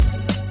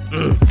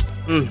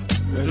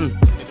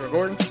It's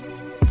recording?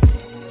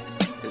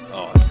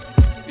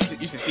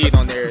 You should see it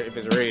on there if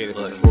it's ready.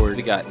 Look,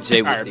 we got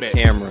Jay with the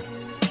camera.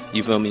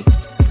 You feel me?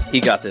 He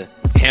got the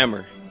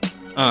hammer.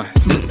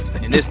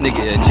 And this nigga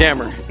a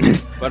jammer.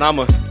 But I'm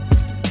a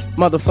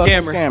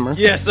motherfucking scammer.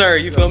 Yes, sir.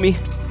 You feel me?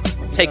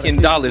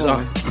 Taking dollars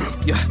on.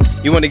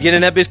 You want to get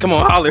in that bitch? Come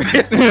on, holler.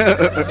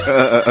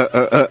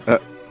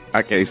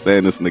 I can't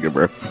stand this nigga,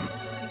 bro.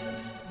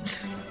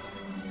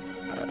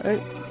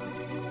 Alright.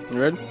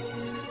 You ready?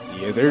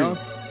 Yes, sir.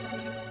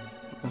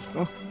 Let's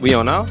go. We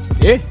on now?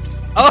 Yeah.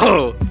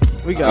 Oh.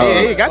 We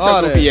got you got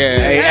your goofy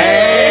ass.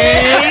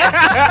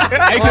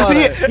 Hey, cause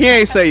he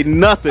ain't say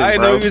nothing, I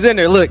didn't bro. know he was in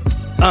there. Look,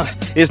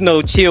 it's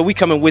no chill. We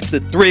coming with the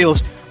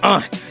thrills.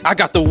 I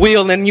got the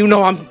wheel, and you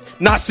know I'm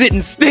not sitting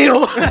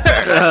still.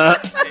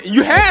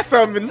 You had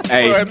something.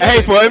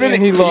 Hey, for a minute,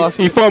 he lost.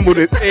 He fumbled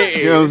it.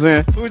 You know what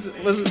I'm saying?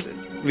 Was it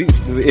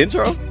the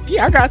intro?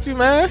 Yeah, I got you,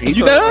 man.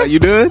 You done? You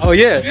done? Oh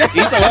yeah.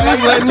 He's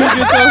letting you get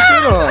your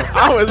shit on.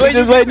 I was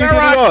Just letting you get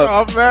it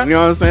off. man. You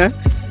know what I'm saying?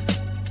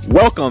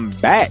 Welcome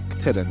back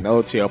to the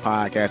No Chill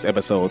Podcast,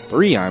 episode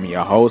 3. I'm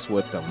your host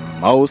with the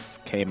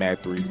most. Came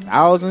at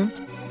 3,000.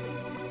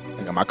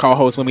 I got my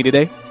co-host with me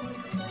today.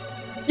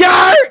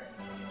 Yar!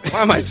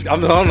 Why am I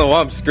don't know why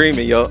I'm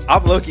screaming, yo.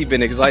 I've low-key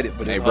been excited,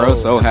 but Hey, bro,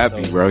 so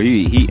happy, bro.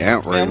 He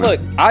amped right Man, now. look,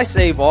 I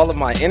save all of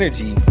my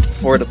energy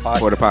for the podcast.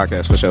 For the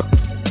podcast, for sure.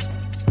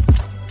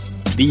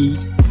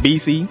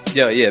 BC,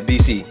 Yeah,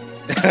 BC.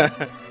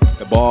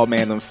 the ball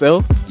man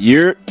himself.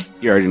 You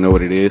already know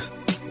what it is.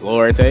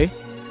 Lorete.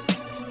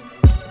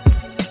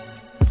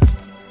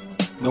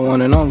 The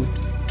one and only.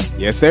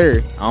 Yes,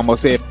 sir. I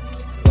almost said.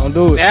 Don't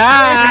do it.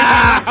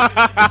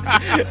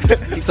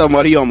 He talking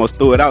about he almost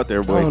threw it out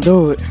there, boy. Don't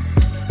do it. You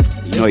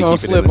It's know he gonna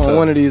keep it in slip the on tuck.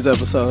 one of these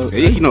episodes.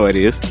 Yeah, you know it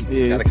is.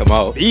 Yeah. Gotta come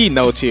out. The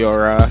No Chill,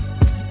 and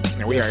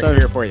we Yes, are sir.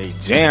 here for a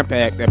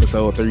jam-packed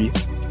episode 3.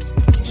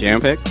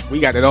 Jam-packed? We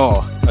got it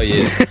all. Oh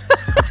yeah.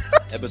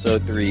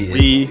 Episode 3 is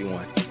We-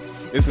 51.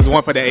 This is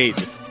one for the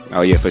ages.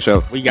 Oh, yeah, for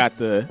sure. We got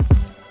the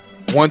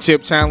one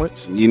chip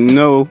challenge. You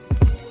know.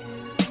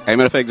 Hey,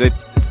 matter of fact, Jay,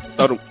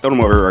 throw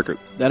them over the record.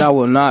 That I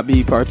will not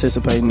be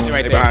participating in.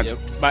 Right Hey, there. behind Yep.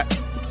 But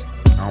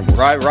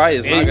Rye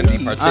is not gonna be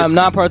participating. I'm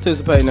not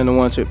participating in the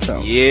one chip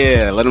challenge.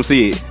 Yeah, let him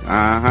see it.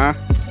 Uh-huh.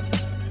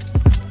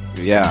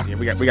 Yeah. yeah,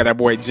 we got our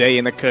boy Jay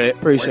in the cut.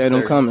 Appreciate Yes,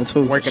 him sir. coming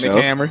too. Working Sure.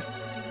 the camera.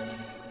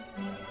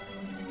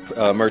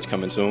 Merch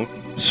coming soon.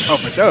 Oh,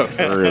 for sure.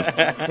 For real.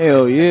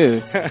 Hell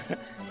yeah.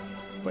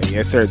 But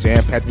yes, sir,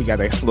 jam packed. We got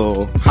a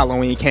little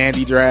Halloween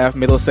candy draft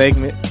middle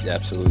segment. Yeah,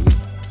 absolutely.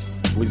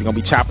 We're just gonna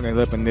be chopping it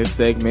up in this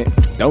segment.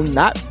 Do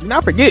not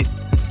forget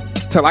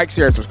to like,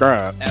 share, and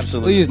subscribe.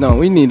 Absolutely. Please don't.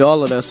 We need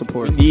all of that We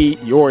support.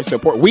 need your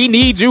support. We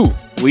need you.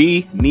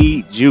 We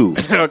need you.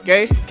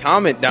 Okay.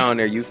 Comment down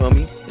there, you feel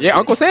me? Yeah,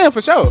 Uncle Sam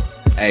for sure.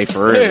 Hey,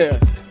 for real. Yeah.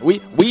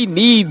 We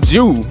need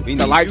you We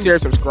to need like, you. share,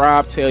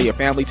 subscribe, tell your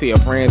family, tell your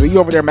friends. When you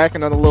over there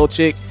macking on a little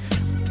chick,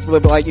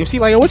 like you see,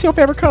 like, what's your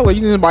favorite color?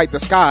 You need like the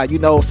sky. You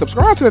know,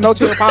 subscribe to the No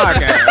Chill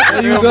Podcast.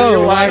 There you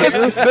go. Like,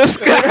 The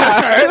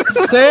sky.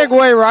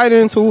 segue right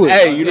into it.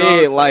 Hey, you know Yeah,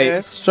 what I'm like,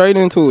 saying? Straight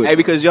into Hey, it.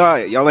 because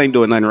y'all ain't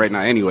doing nothing right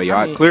now anyway. Y'all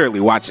I mean, clearly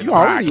watching you the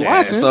already podcast.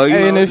 watching. So, you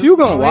Hey, know, and if just you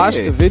go gonna watch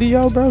ahead. the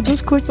video, bro,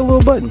 just click the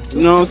little button.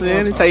 You know what I'm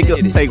saying?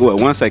 It take what,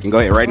 1 second. Go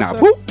ahead right now.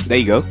 1 second. Boop. There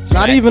you go.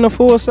 Not even a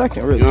full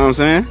second, You really. know what I'm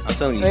saying? I'm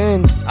telling you.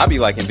 And I be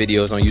liking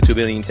videos on YouTube.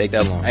 It don't even take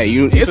that long. Hey,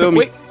 you It's feel a me?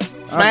 quick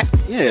smack.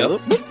 Yeah, Yep.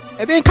 look, boop.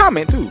 And then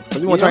comment too, because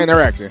we want You your know?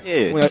 interaction.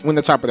 Yeah. When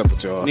to chop it up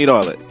with y'all. Need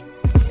all that.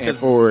 And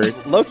for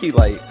Low key,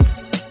 like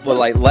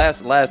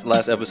last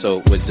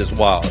episode was just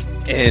wild,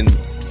 and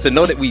to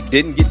know that we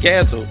didn't get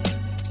canceled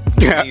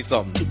means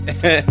something.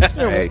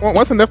 Hey.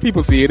 once enough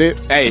people see it,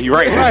 Hey, you're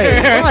right.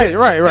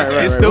 right.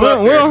 It's still we up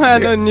don't, we there. don't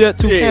have nothing yet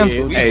to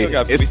cancel. we Hey, still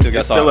got it's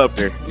time. still up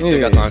there. We still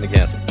got time to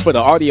cancel. for the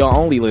audio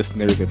only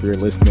listeners, if you're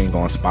listening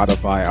on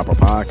Spotify, Apple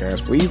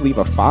Podcasts, please leave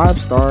a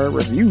 5-star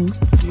review.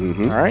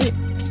 Mm-hmm. All right,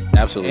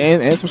 Absolutely.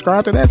 and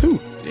subscribe to that too.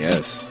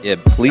 Yes. Yeah,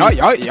 please.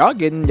 Y'all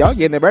getting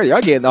it better.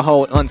 Y'all getting the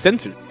whole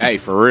uncensored. Hey,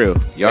 for real.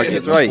 Y'all Yeah, get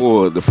that's right.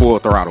 the full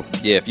throttle.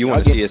 Yeah, if you want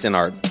Y'all to get- see us in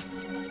our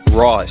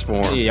rawest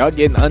form. Yeah, y'all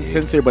getting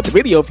uncensored, but the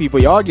video people,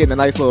 y'all getting a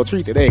nice little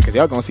treat today because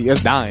y'all gonna see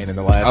us dying in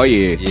the last. Oh,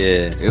 yeah.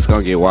 Yeah. It's going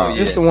to get wild.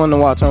 yeah. It's the one to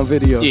watch on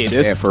video. Yeah,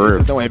 this, Yeah, for this real.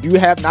 is the one. If you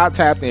have not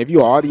tapped in, if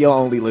you're an audio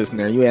only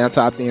listener, you haven't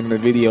tapped in the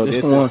video, This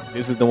this the one.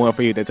 is the one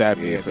for you to tap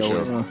Yeah, in. for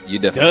So sure. You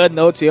definitely. the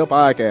No Chill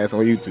Podcast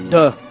on YouTube.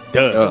 Duh.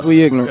 Duh. Cause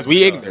we ignorant. Because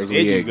we ignorant. Because There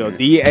we you ignorant. go.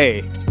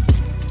 DA.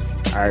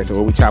 All right, so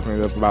what we chopping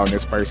it up about in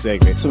this first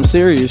segment? Some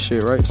serious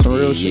shit, right? Some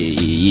real Yeah,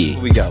 shit. yeah.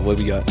 What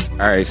we got? All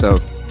right,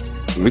 so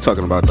we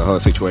talking about the whole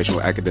situation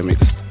with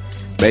academics.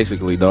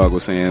 Basically, Dog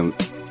was saying,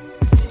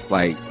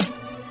 like,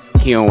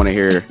 he don't want to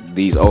hear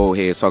these old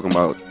heads talking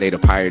about they the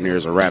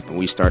pioneers of rap and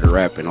we started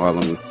rapping, all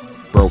them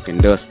broke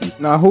and dusty.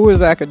 Now, who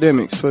is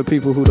Academics for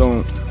people who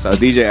don't? So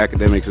DJ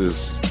Academics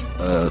is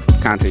a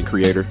content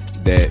creator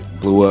that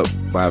blew up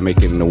by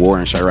making the War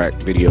in Chirac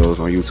videos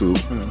on YouTube.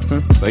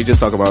 Mhm. So he just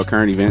talk about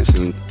current events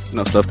and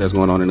stuff that's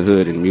going on in the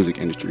hood and the music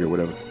industry or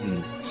whatever.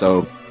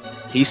 So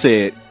he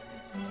said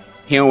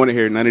he don't want to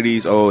hear none of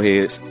these old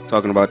heads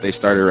talking about they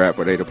started rap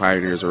or they the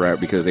pioneers of rap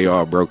because they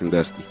all broke and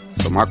dusty.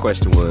 So my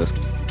question was,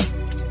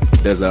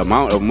 does the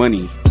amount of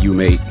money you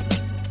make,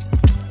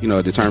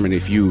 determine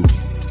if you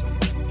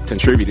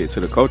contributed to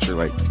the culture?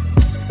 Like,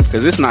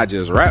 because it's not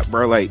just rap,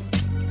 bro. Like,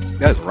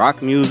 that's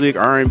rock music,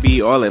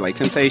 R&B, all that. Like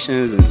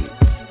Temptations and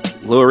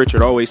Lil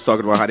Richard always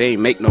talking about how they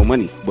ain't make no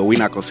money, but we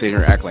not gonna sit here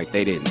and act like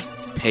they didn't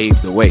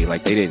pave the way,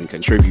 like they didn't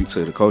contribute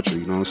to the culture.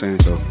 You know what I'm saying?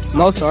 So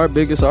most of our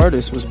biggest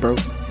artists was broke.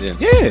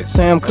 Yeah.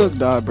 Sam Cooke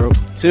died broke.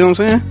 See what I'm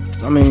saying?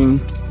 I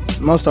mean,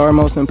 most of our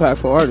most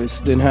impactful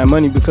artists didn't have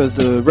money because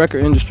the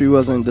record industry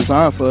wasn't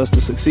designed for us to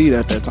succeed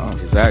at that time.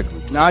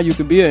 Exactly. Now you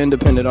could be an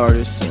independent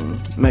artist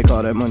and make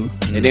all that money.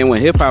 And then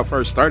when hip hop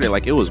first started,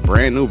 like it was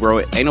brand new, bro.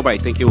 Ain't nobody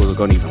think it was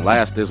gonna even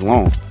last this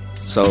long.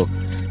 So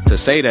to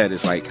say that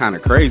is like kind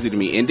of crazy to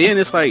me. And then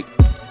it's like,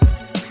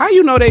 how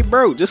you know they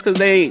broke? Just because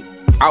they ain't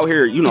out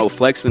here,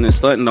 flexing and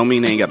stunting don't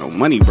mean they ain't got no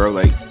money, bro.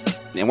 Like,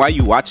 and why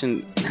you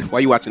watching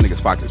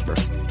niggas' pockets, bro?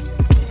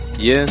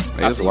 Yeah, like,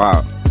 that's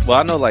wild. Well,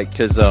 I know, like,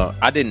 because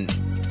I didn't,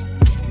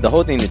 the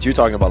whole thing that you're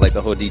talking about, like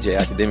the whole DJ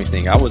Academics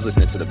thing, I was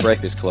listening to the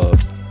Breakfast Club,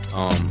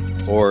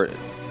 or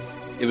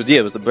it was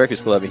the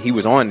Breakfast Club, and he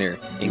was on there,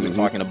 and he was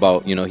talking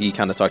about, he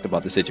kind of talked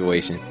about the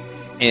situation.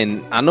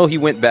 And I know he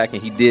went back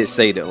and he did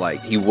say that,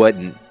 like,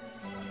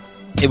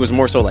 it was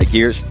more so like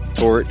geared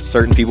towards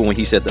certain people. When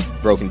he said the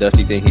Broken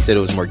Dusty thing, he said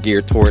it was more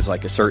geared towards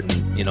like a certain,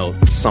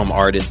 some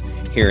artists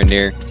here and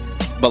there.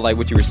 But like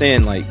what you were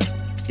saying, like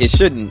it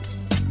shouldn't,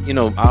 I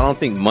don't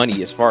think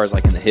money as far as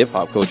like in the hip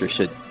hop culture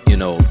should,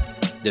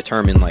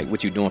 determine like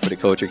what you're doing for the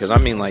culture. Because I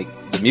mean, like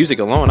the music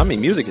alone,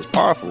 music is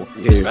powerful,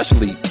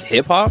 especially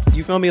hip hop.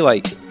 You feel me?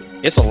 Like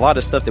it's a lot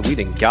of stuff that we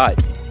done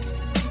got,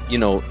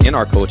 in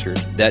our culture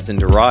that then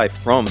derive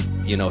from,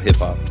 hip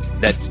hop.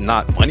 That's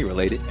not money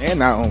related. And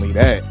not only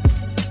that,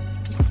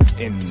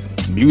 in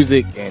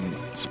music and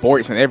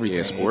sports and everything.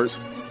 Yeah, sports.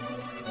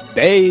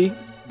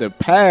 The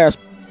past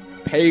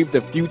paved the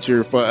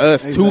future for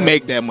us to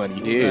make that money.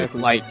 Exactly.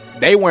 Like,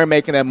 they weren't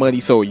making that money,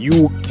 so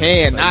you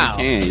can now.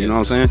 You know what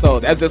I'm saying? So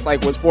that's just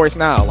like with sports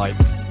now. Like,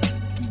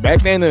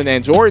 back then,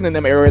 and Jordan in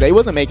them era, they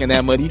wasn't making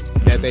that money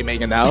that they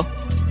making now.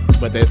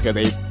 But that's because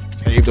they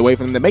paved the way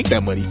for them to make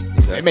that money.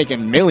 Exactly. They're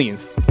making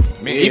millions.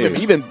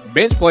 Even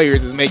bench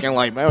players is making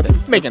like, man, they're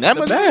making that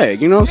much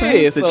bag. You know what I'm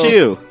saying? It's a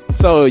chill.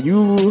 So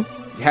you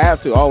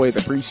have to always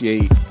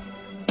appreciate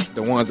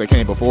the ones that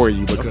came before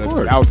you, because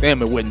without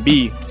them, it wouldn't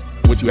be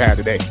what you have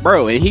today,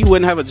 bro. And he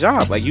wouldn't have a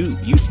job. Like you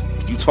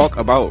talk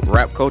about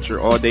rap culture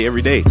all day,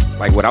 every day.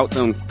 Like without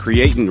them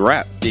creating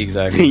rap,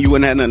 exactly, you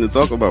wouldn't have nothing to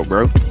talk about,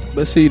 bro.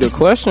 But see, the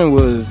question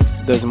was,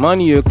 does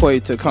money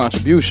equate to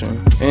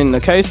contribution? In the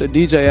case of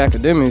DJ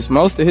Academics,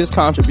 most of his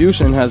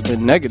contribution has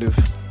been negative.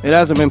 It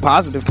hasn't been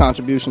positive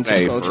contribution to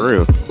the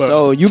culture. For real.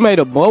 So you made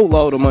a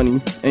boatload of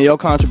money, and your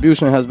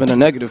contribution has been a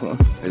negative one.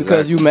 Exactly.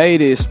 Because you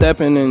made it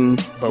stepping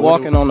and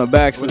walking on the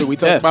backs of what did we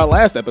talk about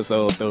last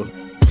episode, though?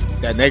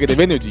 That negative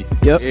energy.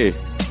 Yep.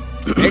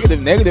 Yeah.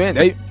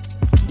 negative.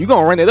 You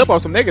gonna run it up on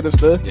some negative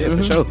stuff. Yeah,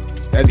 for sure.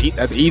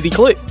 That's an easy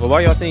click. But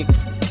why y'all think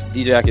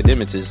DJ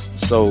Academics is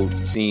so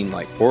seen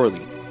like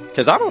poorly?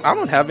 Because I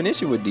don't have an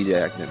issue with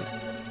DJ Academics.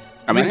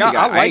 I mean,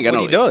 I like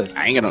what he does.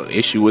 I ain't got no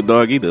issue with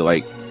Dog either.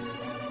 Like,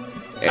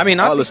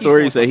 all the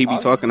stories that he be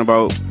talking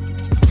about,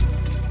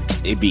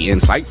 it be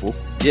insightful.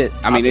 Yeah,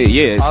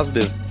 it's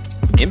positive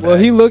impact. Well,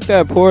 he looked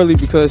at poorly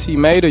because he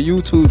made a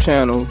YouTube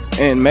channel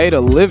and made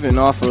a living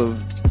off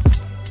of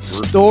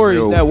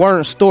stories that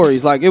weren't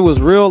stories. Like, it was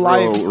real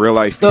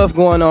life stuff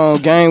going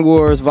on, gang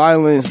wars,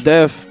 violence,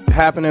 death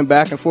happening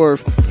back and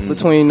forth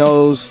between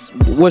those,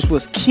 which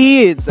was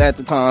kids at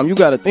the time. You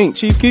got to think,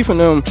 Chief Keef and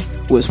them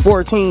was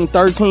 14,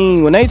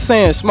 13. When they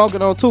saying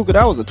smoking on Tuka,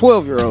 that was a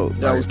 12-year-old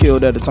that was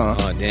killed at the time.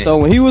 So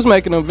when he was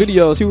making them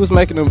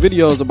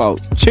videos about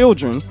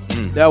children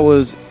that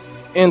was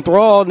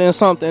enthralled in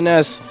something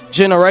that's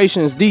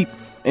generations deep.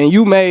 And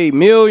you made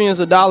millions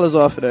of dollars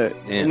off of that.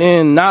 Yeah. And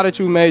then now that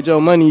you made your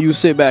money, you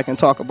sit back and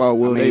talk about,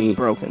 they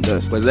broke and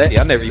dust. Was that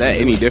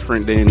any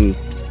different than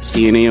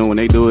CNN when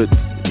they do it?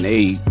 And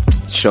they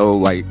show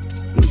like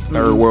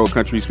third world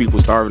countries, people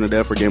starving to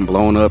death or getting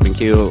blown up and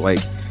killed. Like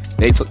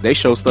they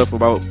show stuff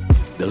about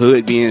the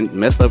hood being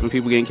messed up and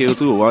people getting killed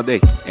too all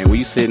day. And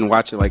we sit and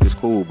watch it like it's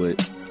cool.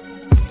 But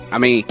I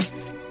mean,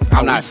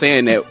 I'm not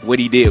saying that what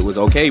he did was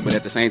okay, but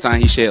at the same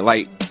time, he shed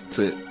light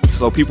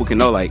so people can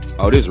know, like,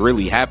 oh, this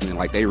really happening.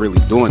 Like, they really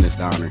doing this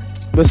down there.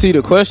 But see,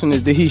 the question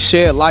is, did he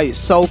shed light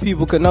so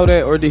people could know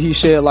that, or did he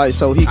shed light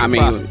so he could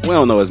profit? We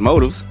don't know his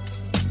motives.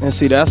 And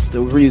see, that's the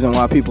reason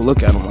why people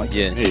look at him like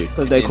that.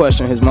 Because they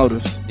question his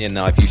motives. Yeah,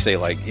 now if you say,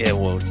 like,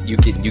 you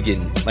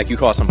getting, like, you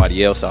call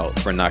somebody else out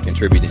for not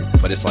contributing,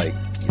 but it's like,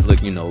 look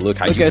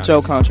how you at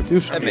your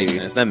contribution. That makes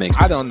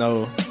sense. I don't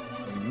know.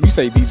 You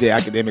say DJ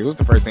Academics, what's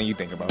the first thing you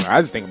think about?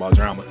 I just think about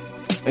drama.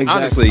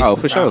 Exactly.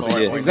 Honestly, for sure.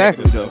 Yeah.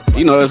 Exactly.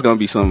 You know, there's gonna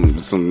be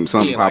something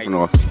popping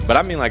off. But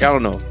I mean, like, I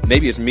don't know.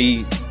 Maybe it's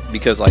me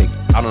because, like,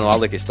 I don't know. I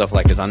look at stuff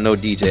like, because I know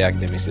DJ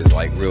Academics is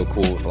like real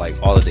cool with like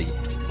all of the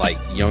like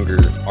younger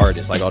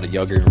artists, like all the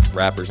younger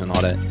rappers and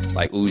all that,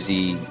 like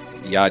Uzi,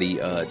 Yachty,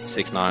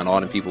 6ix9ine, all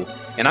them people.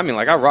 And I mean,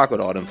 like, I rock with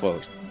all them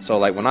folks. So,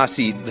 like, when I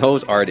see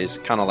those artists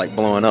kind of, like,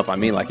 blowing up, I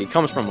mean, like, it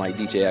comes from, like,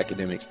 DJ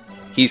Academics.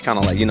 He's kind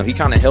of, like, you know, he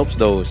kind of helps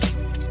those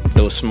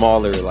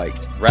smaller, like,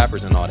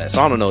 rappers and all that.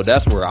 So, I don't know.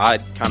 That's where I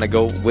kind of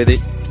go with it.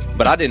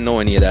 But I didn't know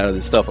any of that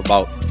other stuff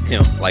about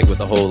him, like, with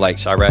the whole, like,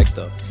 Chirac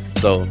stuff.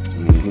 So,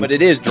 but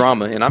it is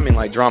drama. And I mean,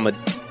 like, drama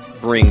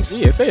brings...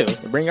 Yeah,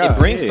 sales. It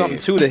brings something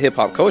to the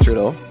hip-hop culture,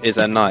 though. Is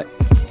that not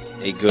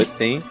a good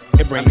thing?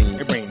 It brings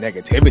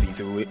negativity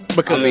to it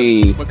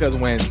because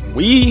when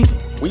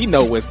we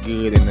know what's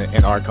good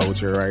in our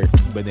culture, right?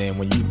 But then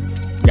when you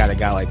got a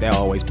guy like that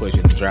always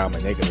pushing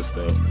drama, negative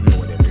stuff, or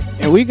whatever,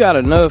 and we got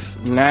enough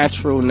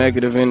natural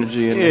negative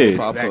energy in the hip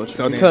hop culture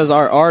so because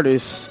our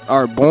artists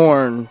are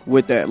born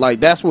with that.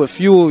 Like that's what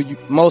fuel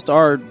most of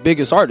our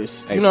biggest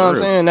artists. You know what I'm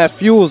saying? That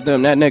fuels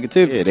them, that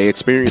negativity. Yeah, they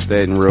experience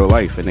that in real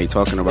life, and they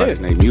talking about it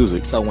in their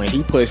music. So when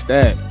he pushed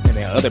that, and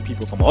then other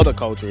people from other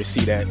cultures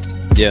see that.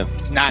 Yeah,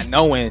 not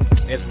knowing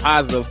there's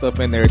positive stuff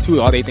in there too.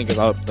 All they think is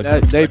look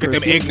at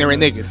them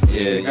ignorant niggas.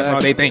 Yeah, that's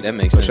all they think. That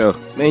makes sense. Sure.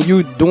 Man,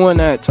 you doing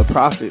that to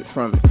profit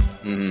from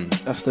it.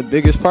 That's the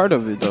biggest part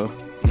of it, though.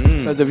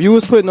 Because if you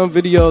was putting them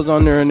videos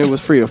on there and it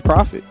was free of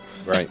profit,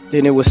 right?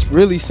 Then it was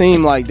really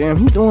seem like, damn,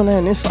 he doing that,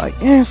 and it's like,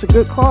 yeah, it's a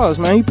good cause,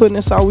 man. He putting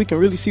this out, we can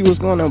really see what's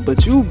going on.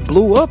 But you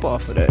blew up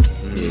off of that.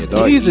 Yeah,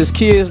 dog. These is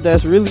kids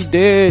that's really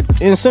dead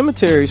in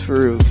cemeteries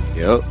for real.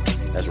 Yep.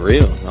 That's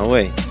real. No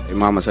way. Their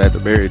mamas had to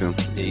bury them.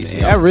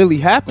 That really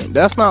happened.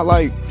 That's not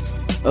like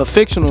a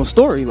fictional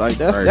story. Like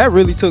that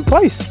really took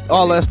place.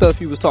 All that stuff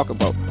he was talking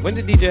about. When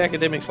did DJ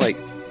Academics like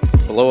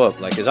blow up?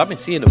 Like, cause I've been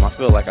seeing them. I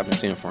feel like I've been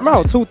seeing them for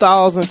about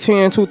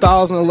 2010,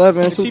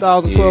 2011,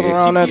 2012,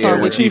 around that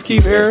time, the Chief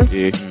Keef era.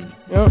 Yeah.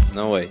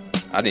 No way.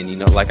 I didn't even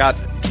know. Like, I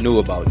knew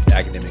about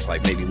Academics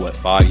like maybe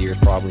 5 years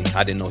probably.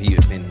 I didn't know he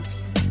had been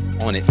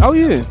on it. Oh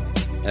yeah.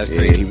 That's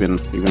crazy. He been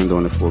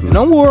doing it for a minute.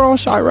 No War on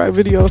Chirac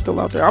videos still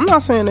out there. I'm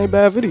not saying they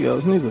bad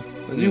videos neither.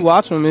 You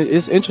watch them,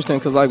 it's interesting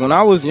because like when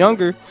I was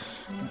younger,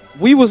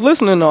 we was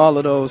listening to all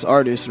of those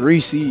artists,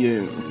 Reese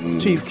and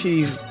Chief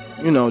Keef,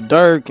 you know,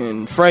 Dirk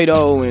and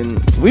Fredo,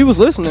 and we was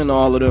listening to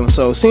all of them.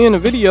 So seeing the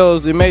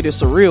videos, it made it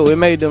surreal. It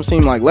made them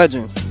seem like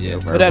legends. Yeah.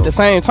 But at the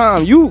same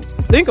time, you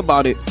think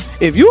about it.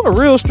 If you're a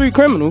real street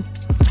criminal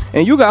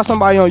and you got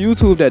somebody on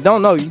YouTube that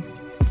don't know you,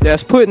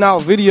 that's putting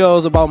out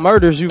videos about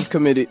murders you've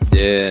committed.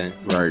 Yeah,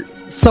 right.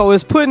 So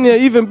it's putting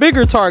an even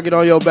bigger target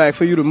on your back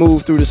for you to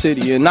move through the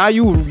city. And now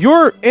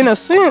you're in a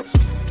sense,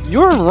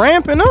 you're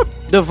ramping up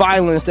the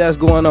violence that's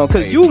going on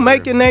because you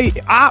making they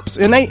ops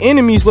and they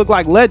enemies look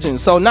like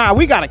legends. So now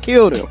we gotta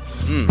kill them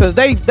because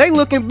they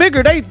looking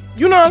bigger. They,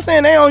 you know what I'm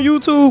saying? They on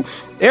YouTube.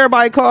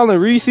 Everybody calling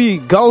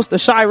Reese Ghost of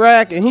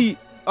Chirac, and he.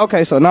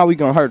 Okay, so now we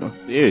gonna hurt them.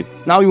 Yeah.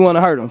 Now we want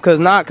to hurt them because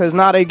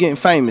now they getting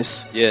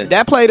famous. Yeah.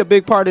 That played a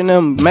big part in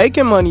them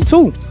making money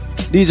too.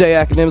 DJ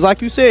Academics,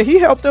 like you said, he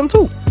helped them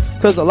too.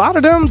 Because a lot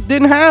of them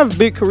didn't have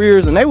big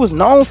careers and they was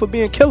known for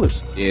being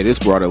killers. Yeah, it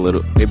brought a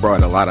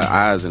lot of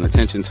eyes and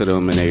attention to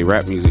them in their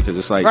rap music because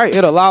it's like right,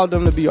 it allowed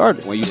them to be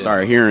artists. When you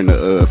start hearing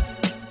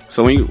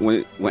so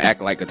when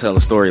Act Like could tell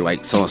a story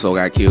like so and so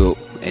got killed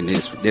and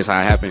this how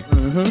it happened,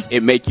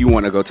 it make you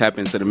want to go tap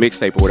into the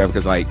mixtape or whatever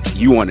because like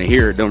you want to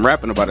hear them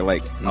rapping about it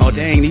like oh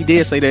dang he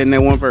did say that in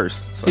that one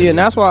verse. So, see, and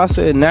that's why I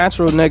said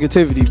natural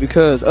negativity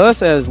because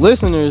us as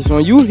listeners,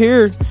 when you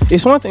hear,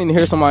 it's one thing to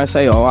hear somebody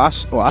say I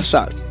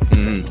shot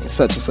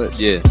such and such.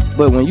 Yeah.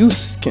 But when you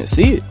can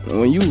see it,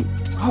 when you,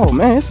 oh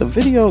man, it's a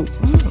video.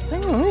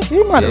 Damn,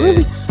 he might have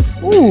really.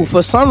 Ooh,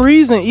 for some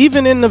reason,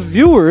 even in the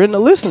viewer, in the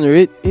listener,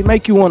 it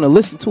make you want to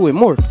listen to it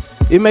more.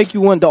 It make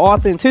you want the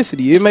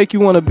authenticity. It make you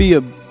want to be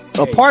a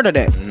part of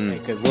that.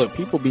 Because look,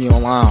 people be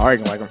online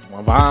arguing like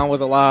when Vine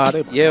was alive.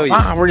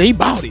 Vine, he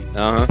bought it.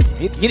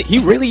 He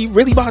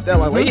really bought that.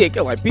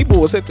 Like people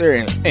will sit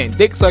there and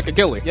dick suck a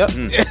killer. Yep.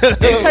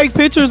 They take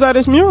pictures at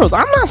his murals.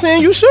 I'm not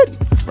saying you shouldn't,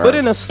 but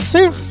in a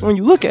sense, when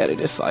you look at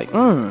it, it's like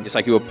it's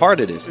like you're a part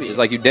of this. It's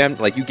like you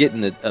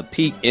getting a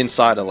peek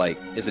inside of like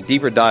it's a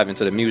deeper dive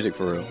into the music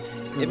for real.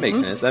 It makes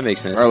sense. That makes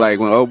sense. Or like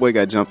when old boy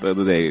got jumped the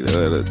other day,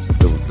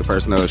 the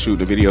person that was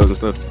shooting the videos and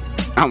stuff.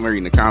 I'm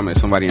reading the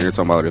comments. Somebody in there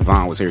talking about if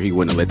Vaughn was here, he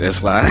wouldn't have let that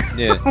slide.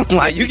 Yeah,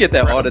 like you get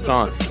that all the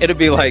time. It'll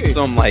be like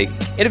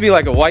it'll be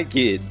like a white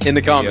kid in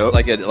the comments,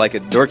 like a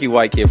dorky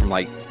white kid from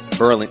like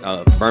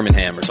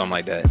Birmingham or something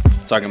like that,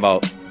 talking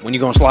about when you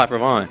gonna slide for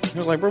Vaughn. I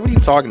was like, bro, what are you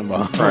talking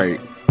about? Right.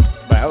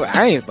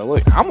 But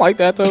look, I'm like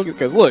that too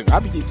because look, I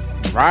be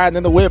riding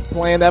in the whip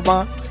playing that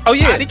Vaughn. Oh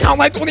yeah, they count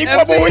like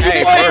 24 boys you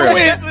playing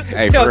with.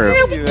 Hey, for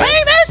real. Playing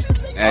that shit.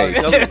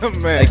 Hey,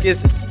 man. Like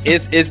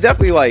it's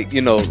definitely like,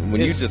 you know, when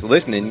you just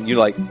listening, you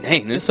like,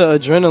 dang, it's an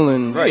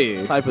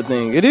adrenaline type of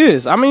thing. It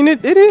is. I mean,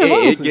 it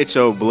is. It gets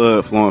your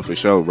blood flowing for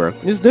sure, bro.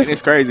 It's different. And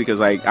it's crazy because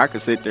like I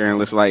could sit there and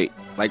listen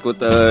like with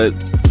the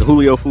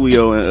Julio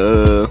Fulio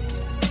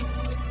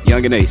and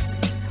Young and Ace,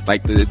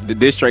 like the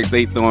diss tracks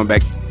they throwing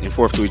back and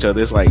forth to each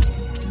other. It's like,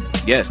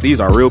 yes, these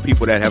are real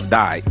people that have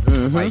died,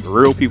 like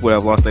real people that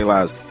have lost their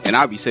lives, and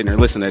I'll be sitting there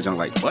listening to that junk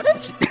like, what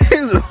is this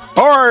is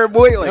hard,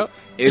 boy. Like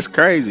it's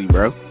crazy,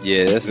 bro.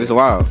 Yeah, it's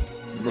wild.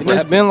 And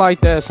it's been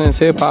like that since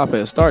hip hop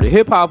has started.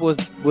 Hip hop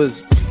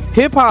was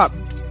hip hop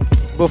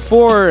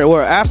before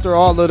or after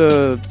all of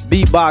the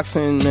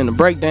beatboxing and the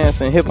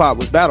breakdancing. Hip hop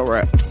was battle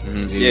rap.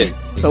 Yeah.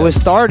 So it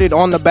started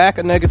on the back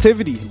of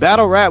negativity.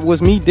 Battle rap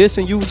was me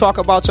dissing you, talk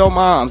about your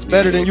moms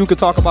better than you could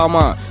talk about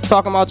mine.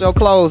 Talking about your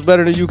clothes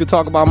better than you could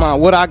talk about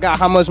mine. What I got,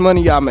 how much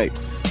money y'all make.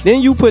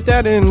 Then you put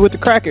that in with the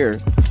crack era.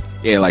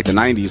 Yeah, like the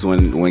 90s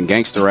when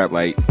gangster rap,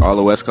 like all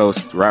the West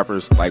Coast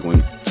rappers, like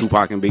when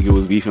Tupac and Biggie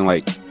was beefing,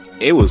 like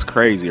it was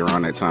crazy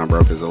around that time,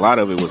 bro. Because a lot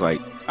of it was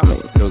like, I mean,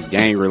 it was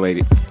gang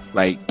related.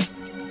 Like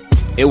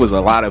it was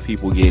a lot of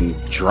people getting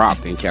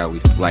dropped in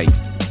Cali, like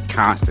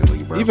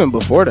constantly, bro. Even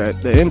before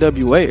that, the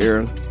NWA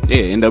era. Yeah,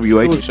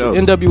 NWA for sure.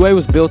 NWA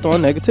was built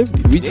on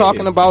negativity. We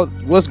talking about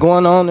what's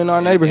going on in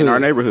our neighborhood. In our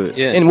neighborhood.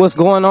 Yeah. And what's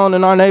going on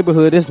in our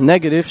neighborhood is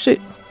negative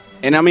shit.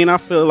 And I mean, I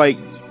feel like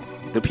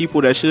the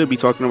people that should be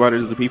talking about it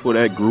is the people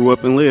that grew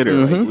up and lived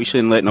there. Like, we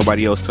shouldn't let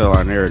nobody else tell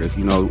our narrative.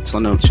 You know,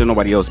 should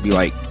nobody else be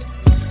like,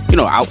 you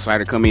know,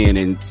 outsider come in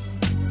and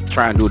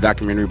try and do a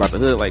documentary about the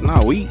hood. Like,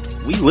 no, we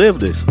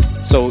live this.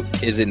 So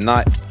is it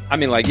not? I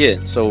mean, like,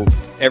 yeah. So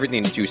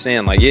everything that you're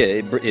saying, like, yeah,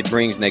 it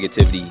brings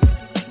negativity,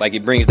 like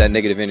it brings that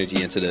negative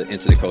energy into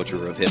the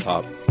culture of hip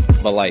hop.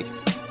 But like,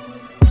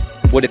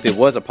 what if it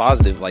was a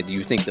positive? Like, do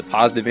you think the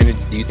positive energy?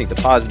 Do you think the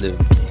positive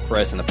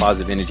press and the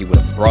positive energy would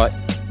have brought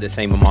the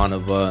same amount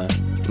of?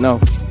 No.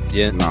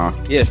 Yeah. Nah.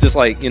 Yeah. It's just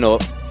like, you know.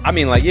 I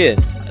mean, like, yeah.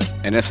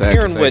 And that's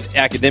hearing what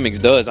academics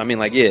does. I mean,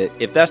 like, yeah.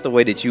 If that's the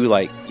way that you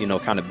like, you know,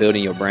 kind of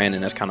building your brand,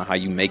 and that's kind of how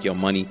you make your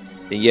money,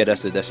 then yeah,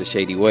 that's a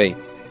shady way.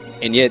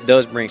 And yet it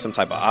does bring some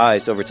type of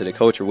eyes over to the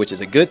culture, which is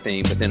a good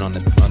thing. But then on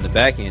the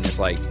back end, it's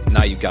like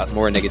now you've got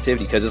more negativity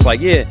because it's like,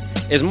 yeah,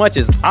 as much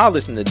as I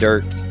listen to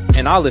Dirk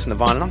and I listen to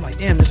Von, and I'm like,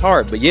 damn, it's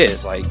hard. But yeah,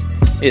 it's like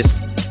it's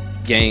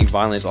gang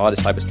violence, all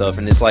this type of stuff,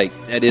 and it's like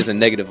that is a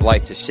negative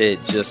light to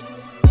shed just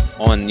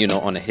on, you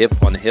know, on the hip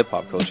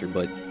hop culture.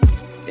 But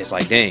it's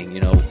like, dang, you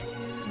know,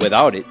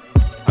 without it,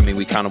 I mean,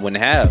 we kind of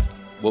wouldn't have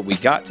what we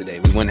got today.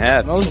 We wouldn't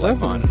have like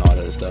Von and all that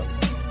other stuff.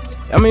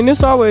 I mean,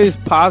 it's always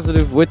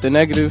positive with the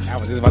negative. I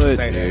was just about to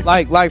say that.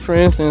 Like for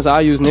instance,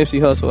 I use Nipsey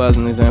Hussle as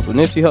an example.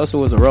 Nipsey Hussle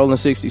was a Rolling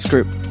 60s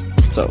Crip.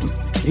 So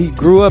he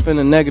grew up in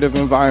a negative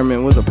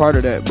environment, was a part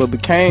of that, but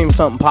became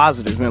something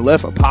positive and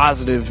left a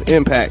positive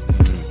impact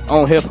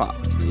on hip-hop.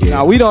 Yeah.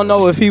 Now, we don't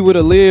know if he would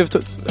have lived,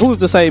 who's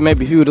to say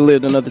maybe if he would have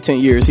lived another 10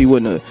 years, he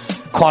wouldn't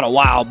have caught a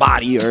wild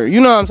body or,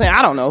 you know what I'm saying?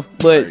 I don't know.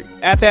 But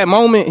at that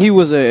moment, he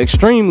was an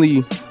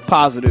extremely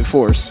positive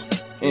force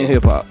in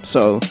hip-hop.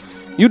 So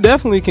you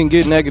definitely can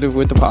get negative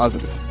with the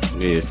positive.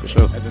 Yeah, for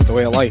sure. That's just the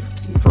way of life.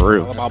 For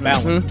real. It's all about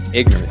balance.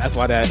 Ignorance. That's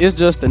why that. It's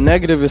just the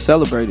negative is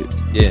celebrated.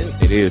 Yeah,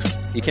 it is.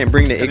 You can't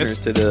bring the ignorance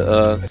to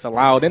the. It's a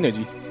loud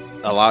energy.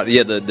 A lot.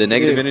 Yeah, the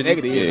negative energy.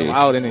 Negative is a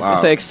loud energy.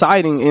 It's an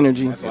exciting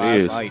energy. That's why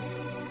it's like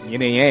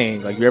yin and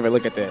yang. Like you ever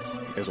look at that?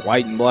 There's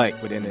white and black,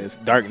 but then there's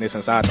darkness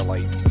inside the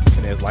light,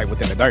 and there's light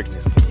within the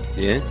darkness.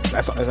 Yeah.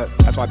 That's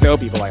why I tell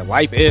people like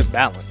life is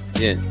balanced.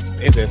 Yeah.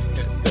 It's just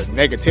the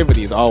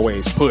negativity is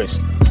always pushed.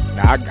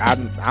 Now I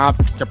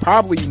can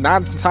probably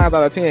 9 times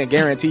out of 10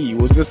 guarantee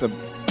you it's just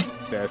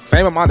the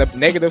same amount of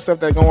negative stuff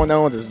that's going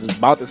on. This is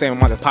about the same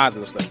amount of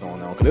positive stuff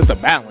going on because it's a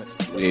balance.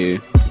 Yeah,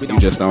 you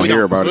just don't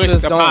hear about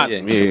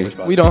it.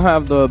 Yeah. We don't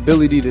have the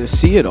ability to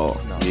see it all.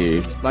 No.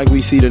 Yeah, like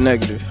we see the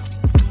negative.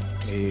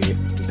 Yeah,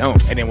 we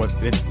don't. And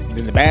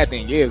then the bad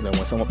thing is that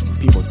when some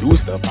people do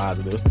stuff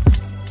positive,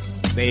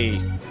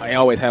 they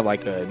always have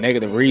like a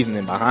negative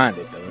reasoning behind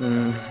it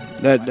though.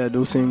 That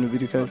do seem to be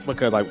the case.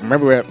 Because like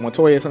remember when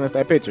Toya sent us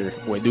that picture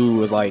where dude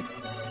was on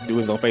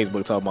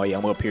Facebook talking about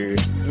I'm up here.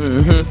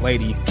 This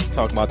lady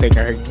talking about taking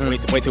her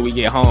wait till we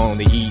get home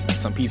to eat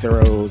some pizza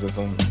rolls and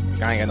some.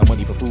 I ain't got no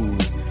money for food,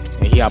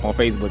 and he hop on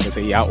Facebook and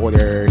say I'll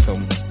order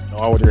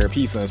a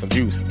pizza and some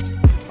juice.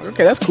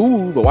 Okay, that's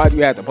cool, but why do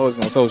you have to post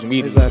it on social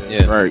media? Exactly.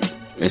 Yeah. right.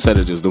 Instead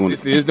of just doing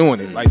it. Just doing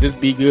it. Like, just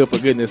be good for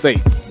goodness sake,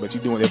 but you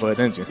doing it for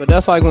attention. But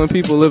that's like when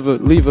people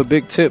leave a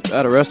big tip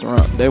at a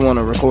restaurant. They want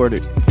to record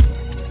it.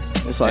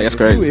 It's like, that's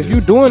crazy. If you're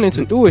doing it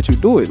to do it, you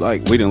do it.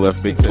 Like we didn't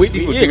left big tips. We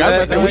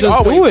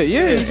just do it.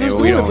 Yeah, just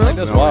do it, bro.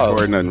 That's wild.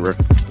 Record nothing, bro.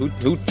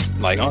 Who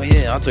like, oh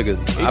yeah, I took it.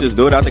 You just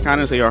do it out the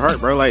kindness of your heart,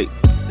 bro. Like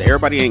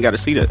everybody ain't got to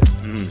see that.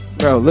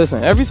 Bro,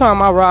 listen. Every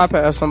time I ride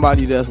past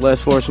somebody that's less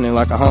fortunate,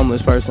 like a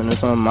homeless person or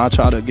something, I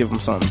try to give them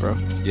something, bro.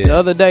 Yeah. The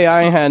other day,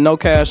 I ain't had no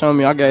cash on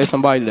me. I gave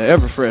somebody the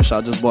Everfresh.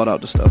 I just bought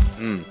out the stuff.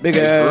 Big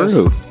ass.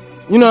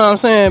 You know what I'm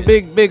saying?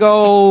 Big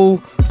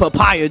old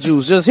papaya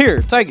juice. Just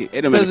here, take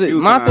it.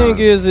 My thing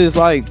is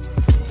like,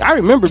 I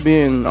remember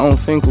being on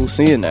Finkel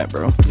seeing that,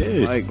 bro.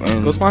 Yeah. Like,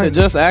 and to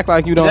just act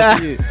like you don't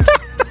see it.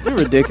 You're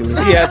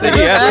ridiculous. He had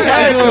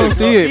to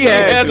see it. He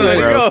had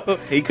to, bro.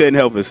 He couldn't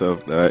help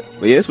himself, dog.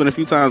 But yeah, it's been a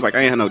few times like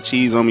I ain't had no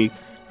cheese on me,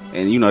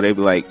 and you know they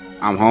be like,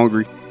 I'm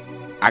hungry.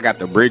 I got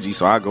the Bridgie,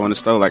 so I go in the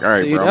store like, all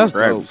right, bro, I'm gonna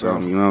grab you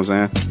something. You know what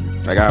I'm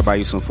saying? I gotta buy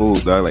you some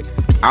food, dog. Like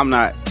I'm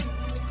not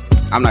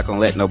gonna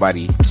let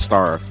nobody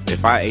starve.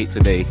 If I ate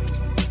today,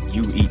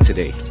 you eat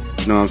today.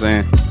 You know what I'm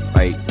saying?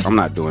 Like I'm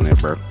not doing that,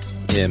 bro.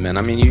 Yeah, man.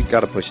 I mean, you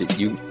gotta push it.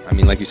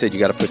 Like you said, you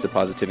gotta push the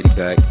positivity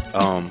back.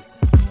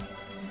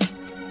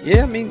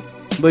 Yeah, I mean,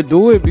 but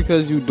do it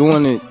because you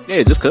doing it.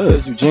 Yeah, just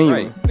cause you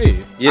genuine.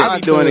 Right. Yeah, I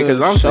be doing it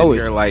because I'm sitting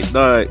here like,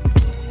 dog.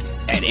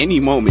 At any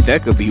moment,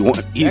 that could be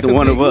either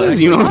one of us.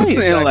 You know what I'm saying?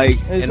 Exactly. Like,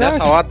 and that's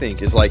how I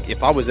think. It's like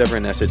if I was ever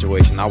in that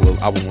situation, I would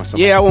want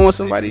somebody. Yeah, I would want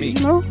somebody. You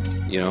know,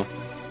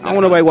 I don't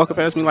want nobody walking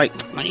past me like,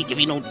 I ain't give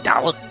you no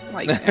dollar.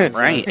 Like,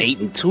 I ain't ate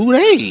in 2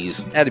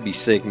 days. That'd be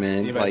sick,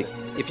 man. Like,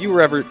 if you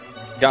were ever,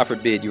 God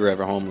forbid, you were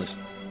ever homeless,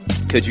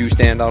 could you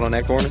stand out on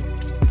that corner?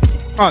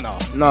 Oh no,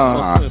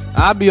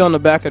 I'd be on the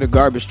back of the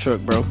garbage truck,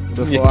 bro.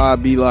 Before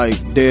I'd be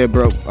like dead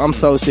broke. I'm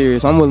so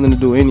serious. I'm willing to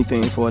do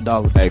anything for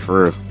 $1. Hey,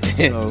 for real.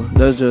 So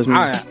that's just me.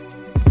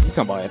 You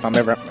talking about if I'm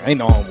ever ain't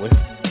no homeless?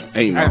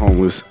 Ain't no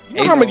homeless. You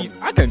know how many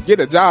I can get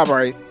a job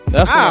right?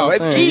 That's what I'm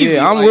saying. Easy.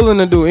 Yeah, I'm willing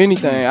to do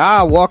anything.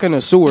 I'd walk in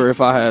a sewer if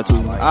I had to.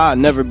 I'd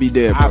never be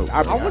dead, bro.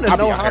 I want to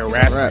know how to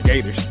harass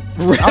gators.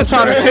 I'm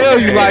trying to tell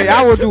you, like,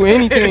 I would do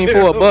anything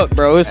for $1,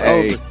 bro. It's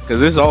over.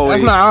 Because it's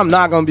always. I'm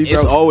not gonna be broke.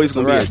 It's always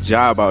gonna be a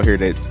job out here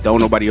that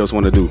don't nobody else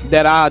want to do.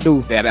 That I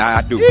do. That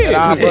I do. Yeah.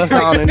 That I bust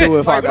down and do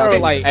if I got to.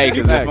 Like, hey,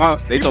 because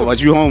if they talk about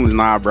you homeless,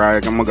 nah, bro.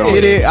 I'm gonna go.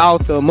 Get it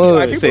out the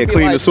mud. Like, say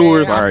clean the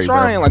sewers. All right,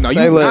 trying. bro. Like, no,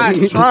 you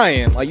not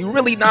trying. Like, you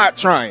really not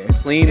trying.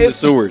 Clean the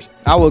sewers.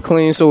 I would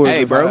clean sewers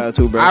if I had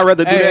to, bro. I'd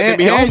rather do that than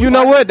be homeless. And you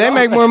know what? They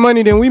make more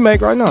money than we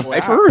make right now. Hey,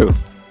 for real.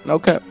 No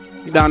cap.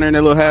 You down there in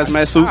that little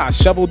hazmat suit? I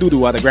shovel doo-doo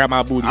while they grab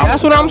my booty.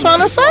 That's what I'm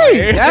trying to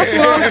say. That's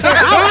what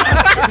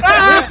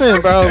I'm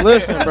saying.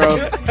 Listen,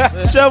 bro.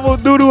 Shovel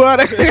doo-doo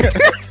out of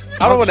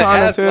I don't want to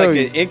ask like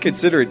an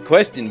inconsiderate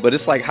question, but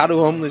it's like, how do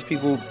homeless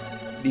people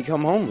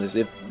become homeless?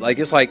 If like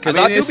it's like because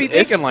I do be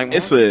thinking like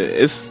it's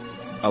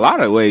a lot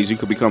of ways you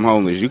could become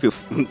homeless. You could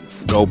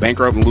go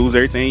bankrupt and lose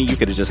everything. You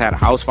could have just had a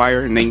house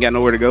fire and then got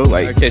nowhere to go.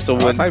 Like, okay, so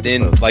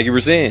then like you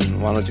were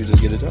saying, why don't you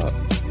just get a job?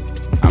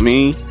 I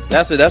mean,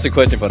 that's a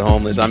question for the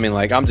homeless. I mean,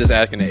 like I'm just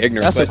asking an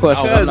ignorant. That's question. A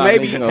question. Because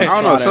maybe I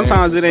don't know.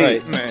 Sometimes it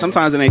ain't. Right.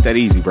 Sometimes it ain't that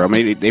easy, bro.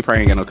 Maybe they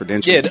probably ain't got no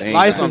credentials. Yeah,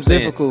 life is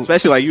difficult.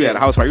 Especially like you had a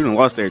house fire, you done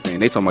lost everything.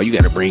 They talking about you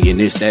got to bring in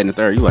this, that, and the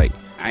third. You like.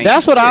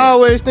 That's what I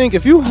always think.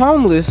 If you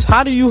homeless,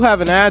 how do you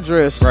have an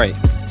address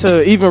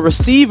to even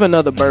receive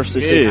another birth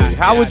certificate? Yeah.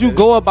 How would you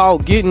go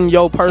about getting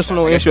your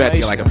personal information? You had to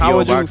get like a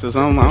PO box or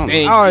something.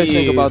 I always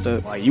think about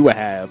that. Like you would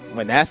have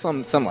when that's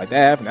something like that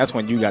happen. That's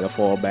when you got to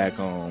fall back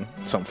on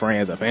some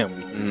friends or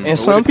family. And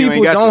some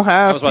people don't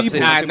have people.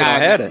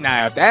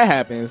 Nah, if that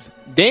happens,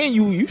 then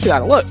you should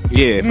have to look.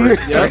 Yeah,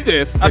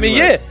 I mean,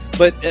 yeah,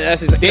 but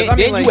that's just, then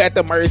you at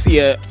the mercy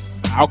of.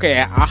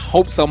 Okay, I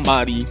hope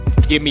somebody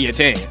give me a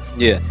chance.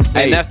 Yeah,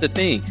 and that's the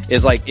thing.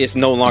 It's like it's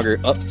no longer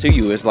up to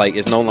you. It's like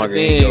it's no longer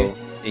in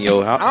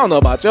your house. I don't know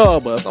about y'all,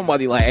 but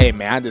somebody like, hey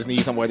man, I just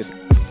need somewhere to.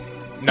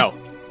 No.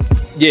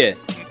 Yeah,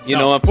 you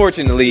know.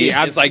 Unfortunately,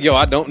 it's like, yo,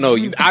 I don't know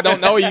you. I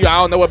don't know you. I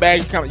don't know what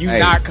bag you coming. You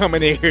not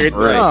coming in here,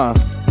 right?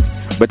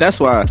 But that's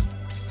why.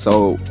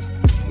 So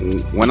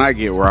when I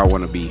get where I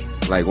want to be,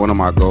 like one of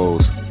my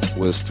goals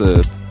was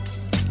to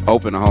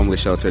open a homeless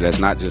shelter that's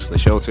not just a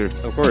shelter.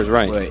 Of course,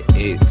 right? But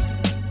it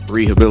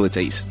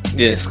rehabilitates.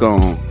 Yeah. It's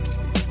gonna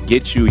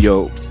get you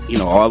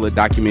all the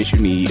documents you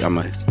need.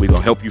 We're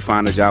gonna help you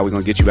find a job. We're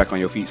gonna get you back on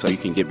your feet so you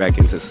can get back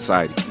into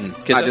society.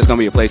 It's not just gonna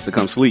be a place to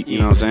come sleep. You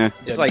know what I'm saying?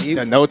 It's like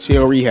the no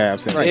chill rehab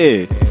center. Right.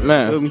 Yeah,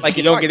 man. Like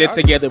you don't get it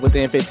together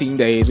within 15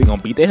 days, we're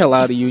gonna beat the hell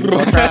out of you. You're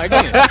gonna try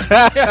again.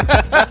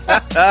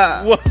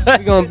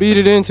 We're gonna beat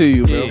it into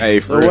you, bro. Hey,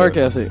 for the work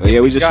ethic. But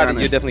yeah, we just trying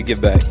to you definitely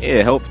get back.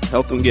 Yeah, help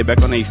them get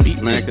back on their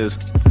feet, man. Because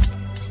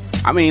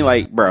I mean,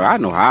 like, bro, I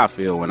know how I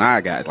feel when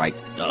I got like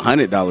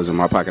 $100 in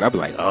my pocket. I'd be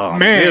like, oh,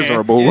 man, I'm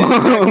miserable.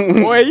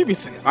 Boy, you be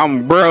saying,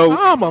 I'm broke.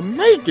 I'ma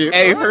make it.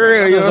 Hey, for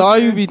real. Because all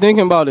you be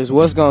thinking about is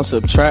what's gonna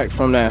subtract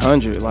from that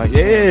 100. Like,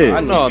 yeah,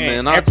 I know,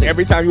 man.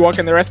 Every time you walk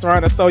in the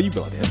restaurant or store, you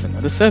be like, that's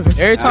another 7.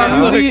 Every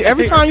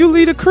time you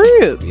leave the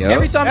crib,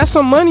 every time that's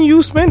some money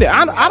you spend it.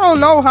 I don't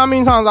know how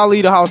many times I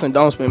leave the house and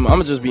don't spend money. I'm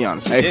gonna just be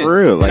honest. Hey,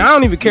 for real. Like, I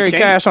don't even carry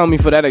cash on me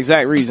for that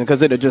exact reason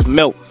because it'll just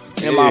melt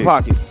in my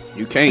pocket.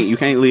 You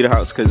can't leave the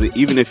house because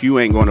even if you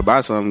ain't going to buy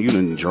something, you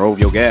done drove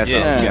your gas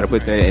up. You got to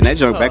put that and that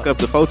junk back up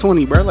to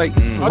 420, bro. Like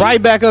right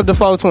back up to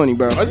 420,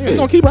 bro. It's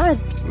gonna keep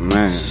rising,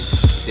 man.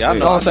 Yeah,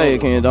 don't say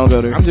it, Ken. Don't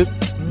go there.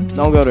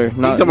 Don't go there.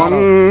 Not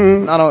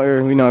on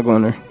air. We not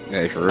going there.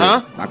 Hey, for real.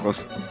 Huh? Not going.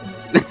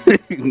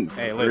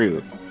 Hey,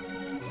 listen.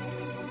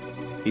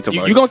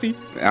 You gonna see?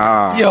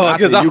 Yo,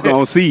 because you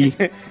gonna see.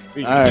 All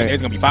right.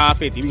 It's gonna be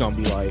 550. We gonna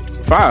be like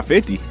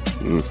 550.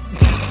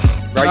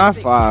 Right, not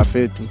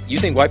 550. You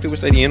think white people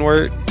say the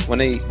N-word when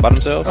they by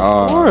themselves?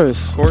 Of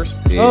course. Of course.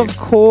 Yeah. Of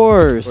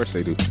course. Of course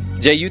they do.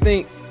 Jay, you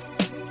think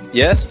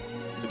yes?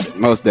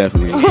 Most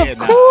definitely. Of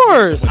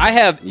course. I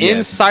have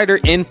insider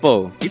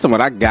info. You talking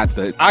about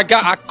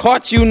I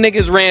caught you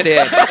niggas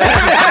red-handed.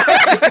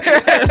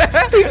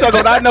 You talking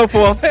about I know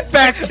for a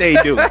fact they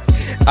do.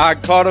 I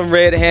caught them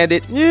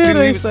red-handed. Yeah,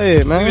 they say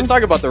it, man. We was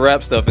talking about the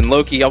rap stuff and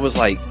low-key I was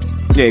like,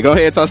 yeah, go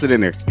ahead, toss it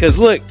in there. Cause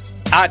look,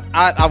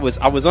 I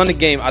was on the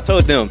game. I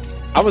told them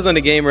I was on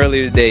the game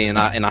earlier today, and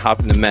I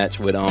hopped in the match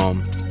with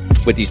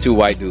these two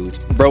white dudes.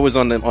 Bro was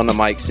on the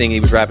mic singing. He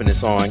was rapping his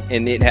song,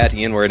 and it had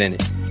the N-word in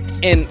it.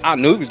 And I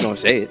knew he was gonna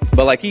say it,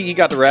 but like he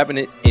got to rapping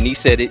it and he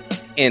said it,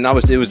 and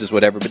it was just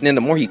whatever. But then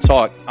the more he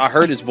talked, I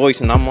heard his voice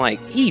and I'm like,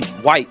 he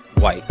white.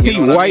 He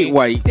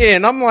white. Yeah,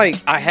 and I'm like,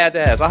 I had to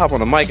ask. I hop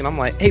on the mic and I'm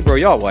like, hey bro,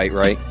 y'all white,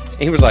 right?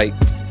 And he was like,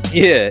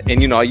 yeah.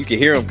 And you know, you could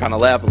hear him kind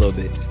of laugh a little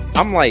bit.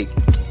 I'm like,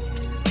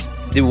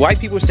 do white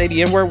people say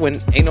the N-word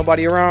when ain't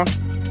nobody around?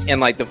 And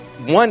like the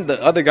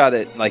other guy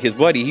that like his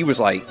buddy, he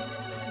was like,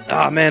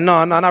 oh man,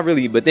 no, not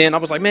really. But then I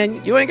was like,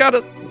 man, you ain't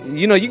gotta,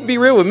 you know, you can be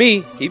real with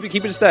me. Keep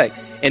it a stack.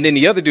 And then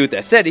the other dude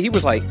that said it, he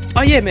was like,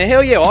 oh yeah, man,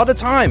 hell yeah, all the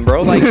time,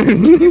 bro. Like,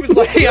 he was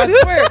like, I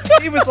swear,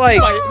 he was like,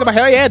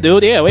 hell yeah,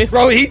 dude, yeah, wait.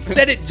 Bro, he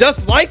said it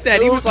just like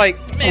that. He was like,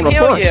 man,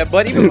 hell yeah,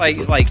 but he was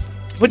like,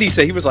 what did he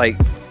say? He was like,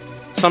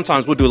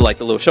 sometimes we'll do like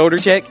the little shoulder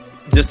check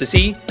just to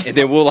see, and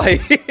then we'll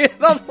like, and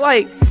I'm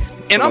like,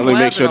 and I'm only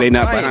make sure they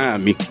not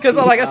behind me. Because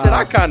like I said,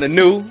 I kind of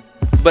knew,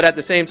 but at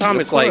the same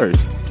time, it's like,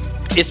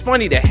 it's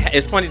funny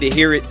to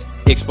hear it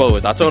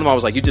exposed. I told him, I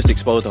was like, you just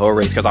exposed the whole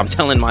race because I'm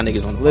telling my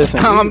niggas on the listen.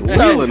 I'm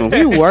telling them.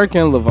 We work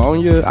in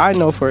Livonia. I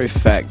know for a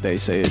fact they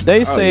say it.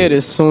 They say it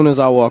as soon as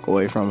I walk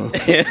away from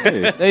them.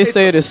 They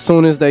say it as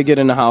soon as they get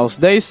in the house.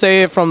 They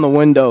say it from the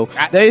window.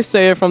 They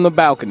say it from the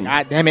balcony.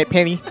 God damn it,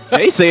 Penny.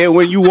 They say it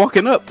when you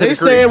walking up to the crib.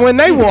 They say it when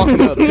they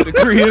walking up to the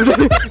crib.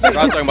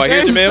 I'm talking about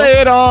they say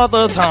it all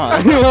the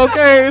time.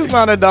 Okay, it's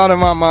not a doubt in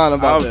my mind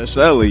about that. I'm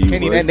telling you,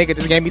 Penny, that nigga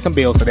just gave me some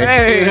bills today.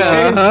 Hey,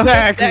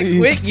 exactly.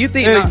 That quick? You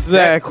think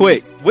that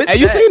quick? Hey,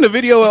 you seen the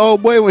video of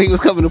old boy when he was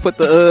coming to put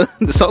the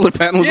solar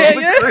panels on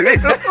the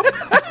crib?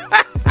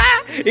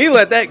 He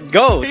let that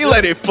go. He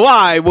let it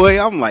fly, boy.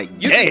 I'm like,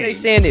 you think they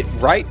saying it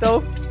right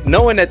though?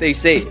 Knowing that they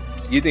say it,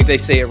 you think they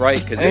say it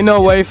right? Because ain't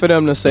no way for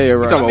them to say it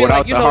right. Talking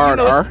about without the hard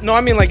R. No,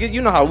 I mean like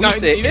you know how we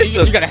say it.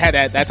 You gotta have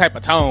that type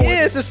of tone.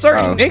 Yeah, it's a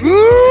certain. They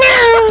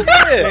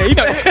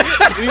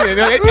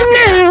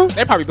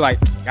probably be like,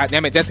 God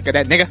damn it, Jessica,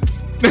 that nigga.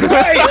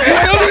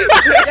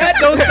 That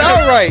don't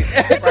sound right.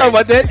 Talking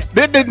about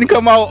that didn't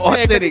come out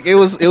authentic. It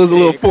was a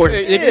little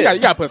forced. You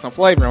gotta put some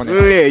flavor on it.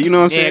 Yeah, you know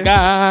what I'm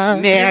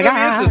saying?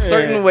 It's a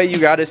certain way you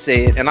gotta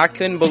say it, and I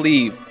couldn't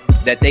believe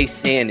that they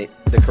saying it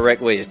the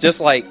correct way. It's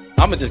just like,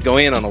 I'm gonna just go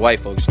in on the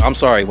white folks. I'm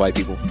sorry, white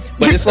people,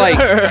 but it's like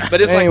when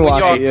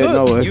y'all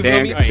cook,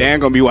 Dan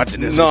gonna be watching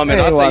this. No, man,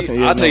 I'll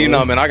tell you,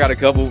 no, man. I got a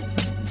couple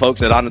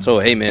folks that I done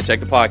told, hey, man, check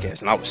the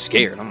podcast, and I was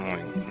scared. I'm like,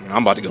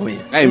 I'm about to go in.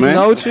 Hey, man,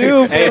 no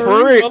chill. Hey,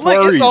 for real.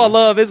 It's all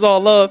love. It's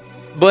all love.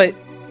 But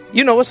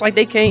you know, it's like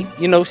they can't,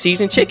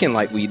 season chicken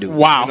like we do.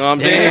 Wow. You know what I'm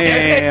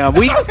saying? Damn,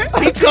 we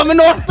coming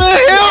off the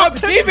hill.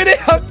 Keeping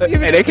it up.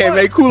 Hey, they can't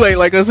make Kool-Aid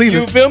like us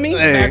either. You feel me?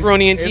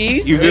 Macaroni and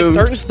cheese. There's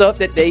certain stuff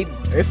that they.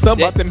 It's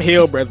something about them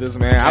Hill brothers,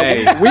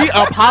 man. We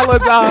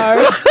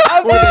apologize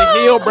for the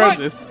Hill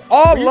brothers.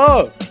 All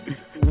love.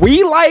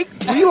 We like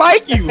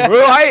you,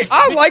 bro.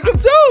 I like them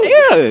too.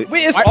 Yeah,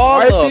 it's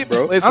all love,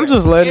 bro. Listen, I'm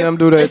just letting them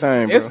do their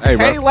thing, bro.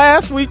 Hey,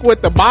 last week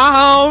with the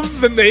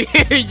bombs and the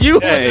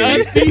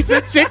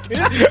unseasoned chicken.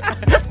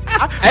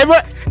 Hey,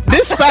 but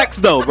this facts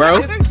though,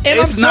 bro.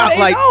 It's not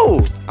like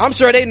I'm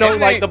sure they know,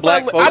 like the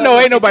black folks. I know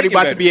ain't nobody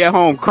about to be at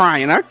home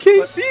crying. I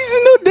can't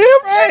season no damn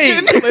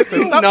chicken.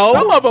 Listen,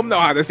 some of them know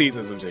how to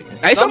season some chicken.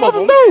 Hey, some of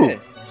them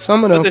do.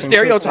 Some of them. But the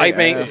stereotype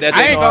ain't that.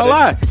 I ain't gonna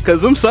lie,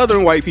 because them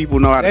southern white people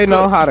know how to cook. They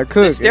know how to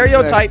cook. The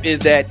stereotype is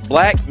that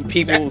black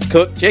people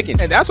cook chicken.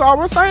 And that's all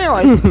we're saying.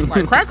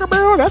 Like Cracker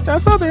Barrel, that's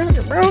that southern,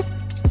 bro.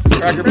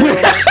 Cracker Barrel.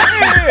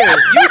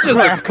 You just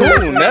a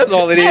coon. That's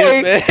all it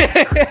is, man.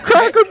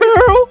 Cracker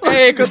Barrel.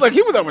 Hey, because look,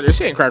 he was over there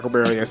shitting Cracker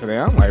Barrel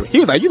yesterday. He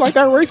was like, you like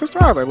that racist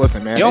trial? I was like,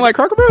 listen, man. You don't like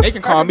Cracker Barrel? They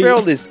can call me. Cracker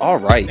Barrel is all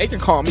right. They can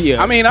call me.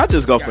 I mean, I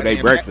just go for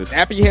their breakfast.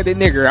 Nappy-headed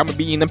nigger. I'm going to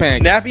be eating the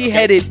pancakes.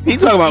 Nappy-headed. He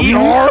talking about He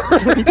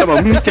talking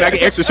about, can I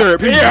get extra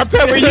syrup, please? Yeah, I'm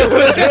telling you.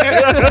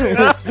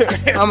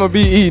 I'm going to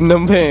be eating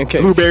them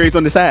pancakes. Blueberries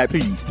on the side,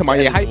 please. How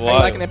you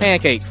liking the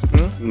pancakes?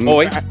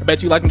 Boy, I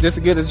bet you like them just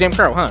as good as Jim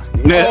Crow, huh?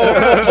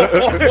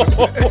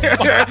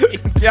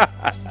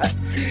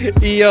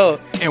 Yo,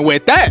 and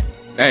with that,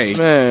 hey,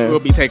 man, we'll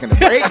be taking a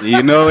break.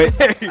 You know it.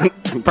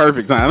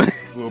 Perfect time.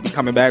 We'll be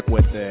coming back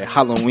with the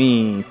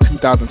Halloween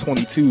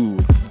 2022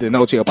 The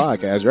No Chill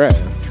Podcast draft.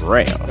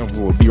 And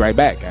we'll be right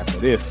back after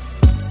this.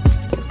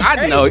 I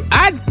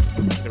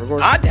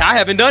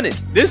haven't done it.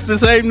 This is the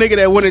same nigga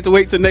that wanted to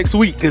wait till next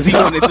week because he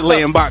wanted to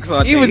lay in box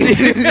all day.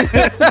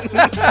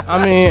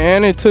 I mean,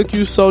 and it took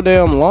you so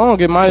damn long.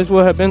 It might as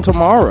well have been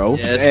tomorrow.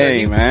 Yes,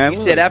 hey, man. He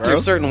said after a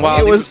certain while.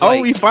 It was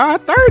only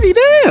 5:30.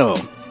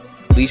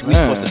 Damn. We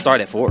supposed to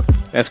start at 4.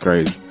 That's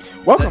crazy.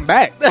 Welcome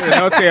back to the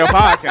No Chill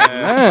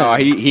Podcast. Oh,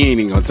 he ain't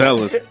even gonna tell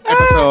us.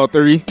 Episode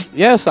 3.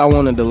 Yes, I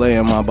wanted to lay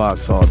in my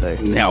box all day.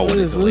 Now what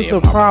is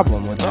the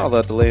problem with that? I'll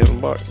let the lay in the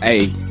box.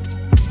 Hey.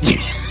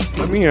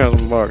 Let me have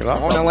some box. I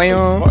want to lay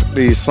on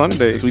these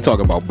Sundays. We talk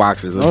about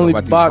boxes. Only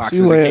about box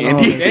you laying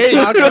on. Hey,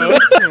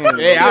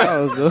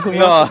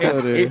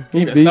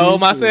 he stole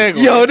my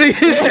segment. Yo,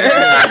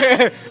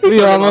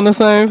 we all on the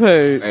same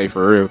page. Hey,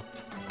 for real.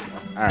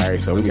 All right,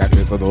 so we got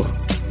this little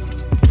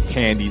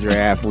candy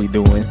draft we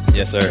doing.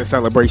 Yes, sir. To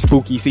celebrate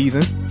spooky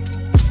season.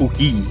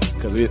 Spooky.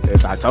 because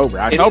it's October.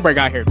 October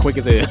got here quick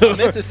as hell. I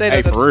meant to say that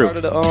at the start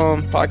of the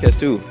podcast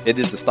too. It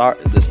is the start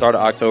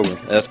of October.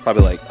 That's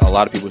probably like a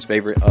lot of people's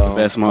favorite.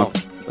 Best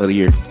month of the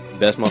year.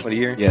 Best month of the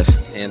year? Yes.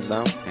 Hands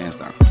down? Hands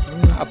down.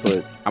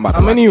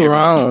 How many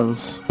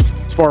rounds?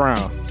 It's 4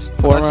 rounds.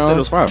 4 rounds? Said it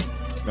was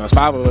 5. No, it's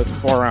 5 of us. It's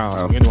 4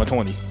 rounds. We're doing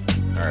 20.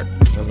 All right.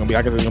 It's gonna be,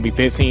 like I said, it's gonna be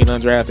 15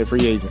 undrafted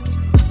free agent.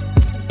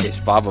 It's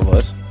 5 of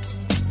us.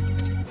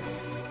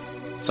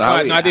 So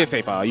I did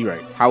say 5. You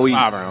right.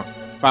 5 rounds.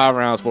 5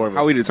 rounds, 4 of us.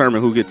 How we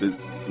determine who get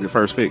the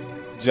first pick?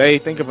 Jay,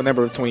 think of a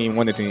number between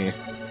 1 to 10.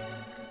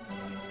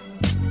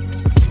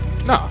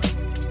 No.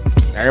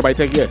 Everybody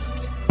take a guess.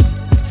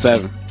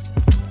 7.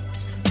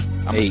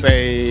 I'm gonna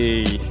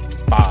say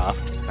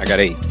 5. I got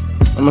 8.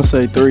 I'm gonna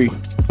say 3.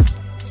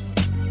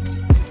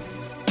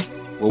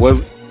 What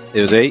was it?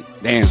 It was 8.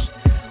 Damn.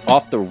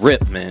 Off the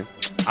rip, man.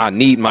 I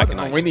need Mike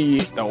and Ike. We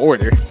need the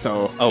order.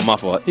 So. Oh, my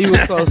fault. He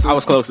was closest. I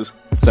was closest.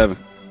 7.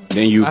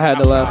 Then you. I had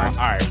the last one.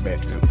 All right, bet.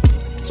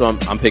 So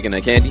I'm picking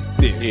a candy.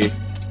 Yeah.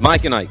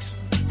 Mike and Ike's.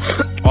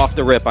 Off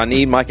the rip, I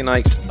need Mike and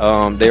Ike's.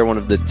 They're one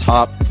of the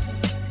top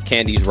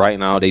candies right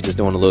now. They just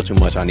doing a little too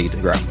much. I need to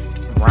grab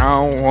them.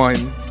 Round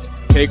 1,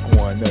 pick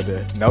one of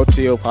the No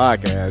Chill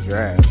podcast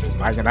draft is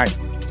Mike and Ike.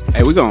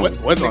 Hey, we're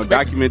gonna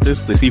document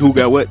this to see who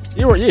got what.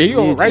 You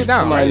gonna write it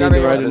down. Write it down.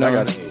 All right, man.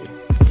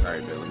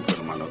 Let me put it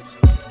in my notes.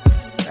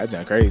 That's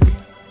just crazy.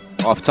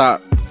 Off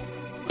top,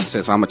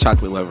 since I'm a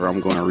chocolate lover,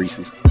 I'm going to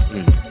Reese's.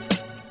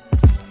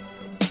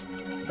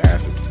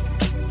 Bastard.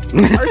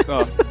 First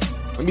off,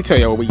 let me tell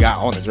you what we got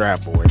on the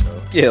draft board,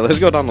 though. Yeah, let's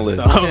go down the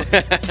list. So,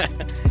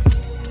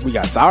 we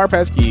got Sour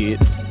Patch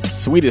Kids,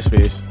 Swedish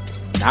Fish,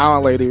 Now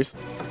and Laters,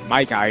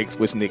 Mike Ike's,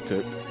 which Nick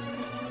took,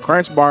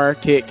 Crunch Bar,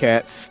 Kit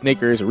Kats,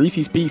 Snickers,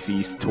 Reese's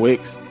Pieces,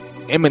 Twix,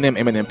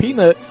 M&M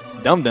Peanuts,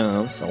 Dum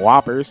Dums,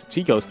 Whoppers,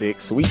 Chico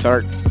Sticks, Sweet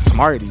Tarts,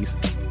 Smarties,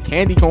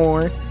 Candy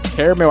Corn,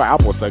 Caramel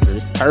Apple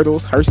Suckers,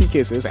 Turtles, Hershey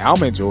Kisses,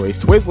 Almond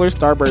Joys, Twizzlers,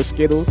 Starburst,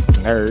 Skittles,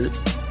 Nerds,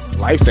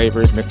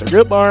 Lifesavers, Mr.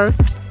 Goodbar,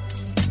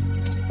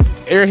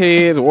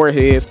 Airheads,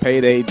 Warheads,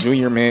 Payday,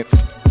 Junior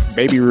Mints,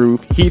 Baby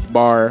Ruth, Heath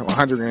Bar,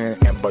 100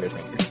 Grand, and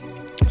Butterfinger.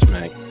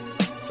 Smack.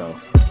 So,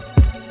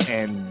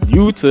 and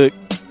you took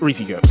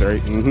Reese Cups,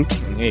 right?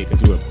 Mm-hmm. Yeah,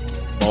 because you a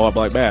ball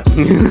black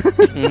bastard.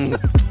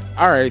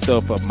 All right, so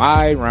for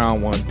my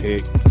round 1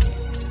 pick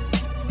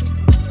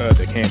of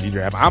the candy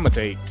draft, I'm going to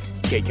take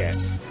Kit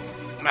Kats.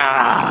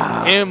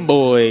 Them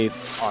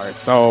boys are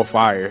so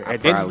fire.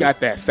 And then you got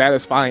that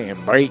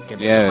satisfying break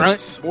and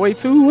crunch, boy,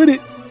 too, with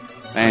it.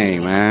 Hey,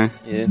 man.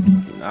 Yeah,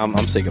 I'm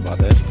sick about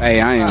that. Hey,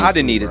 I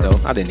didn't need it, though.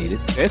 I didn't need it.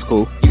 It's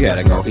cool. You got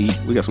it, girl.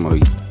 We got some more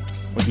heat.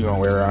 What you going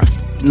to wear,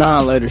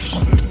 Non-letters.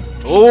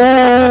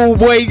 Oh,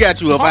 boy, he got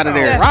you up out of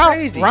there.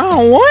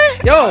 Round 1?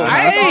 Yo,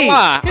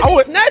 I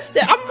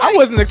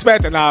wasn't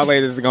expecting all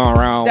ladies to go on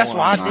round 1. That's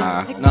why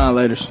I did.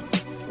 Non-letters.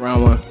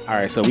 Round 1. All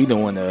right, so we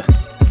doing the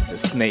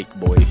snake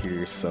boy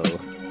here. So,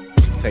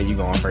 tell you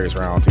going first,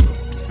 round 2.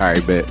 All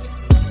right, bet.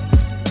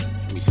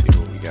 Let me see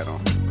what we got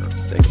on.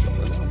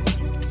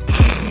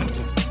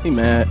 He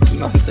mad.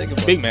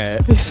 Big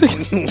mad.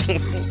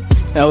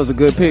 That was a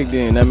good pick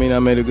then. I mean, I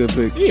made a good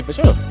pick. Yeah, for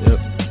sure. Yep.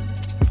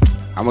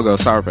 I'm going to go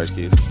Sour Patch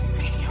Kids.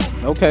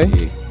 Okay.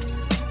 Yeah.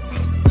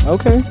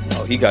 Okay.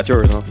 Oh, he got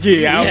yours, huh?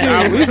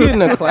 Yeah. We getting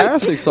the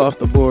classics off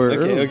the board.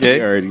 Okay.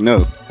 You already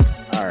know.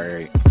 All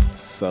right.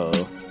 So,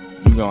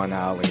 you going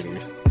out later.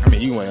 I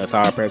mean, you went a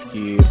Sour Patch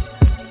Kid.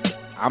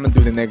 I'm going to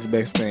do the next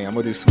best thing. I'm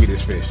going to do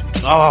Swedish Fish.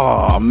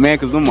 Oh, man,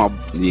 because them are...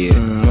 Yeah.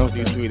 I'm going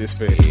to do Swedish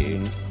Fish.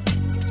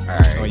 All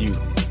right. So, you...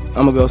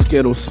 I'm going to go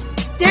Skittles.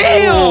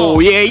 Damn! Oh,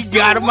 yeah, he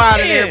got him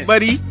out of there,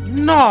 buddy.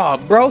 Nah,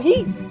 bro,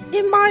 he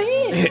in my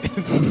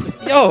hand.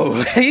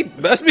 Yo, he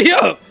messed me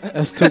up.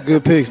 That's 2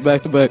 good picks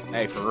back to back.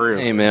 Hey, for real.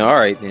 Hey, man, all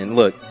right, then.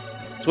 Look,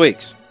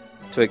 Twix,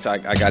 I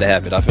got to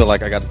have it. I feel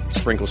like I got to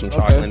sprinkle some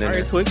chocolate in there. All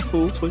right, Twix,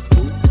 cool.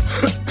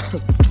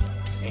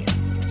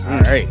 All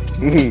right.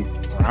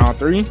 Round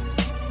 3.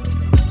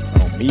 It's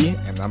on me,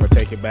 and I'm going to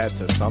take it back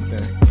to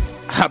something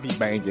I be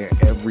banging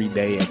every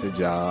day at the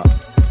job.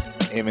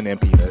 M&M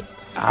Peanuts.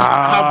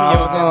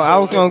 I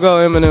was going to go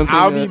M&M Peanuts.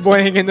 I'll be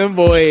banging them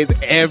boys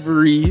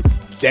every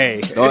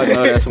day. Oh,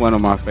 no, that's one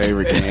of my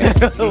favorite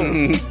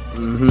candies.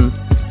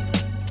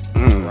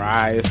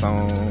 Rice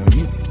on.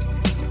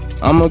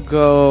 I'm going to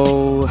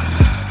go...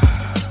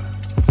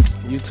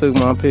 You took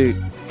my pick.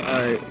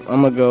 All right.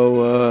 I'm going to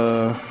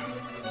go...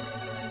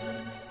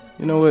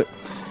 You know what?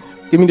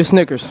 Give me the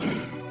Snickers.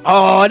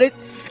 Oh,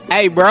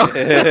 hey, bro. All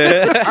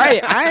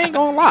right, I ain't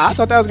gonna lie. I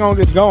thought that was gonna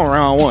get going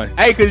round 1.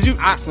 Hey, because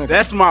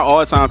that's my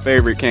all-time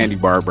favorite candy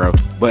bar, bro.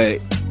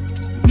 But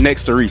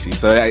next to Reese's.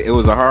 So it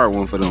was a hard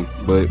one for them.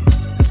 But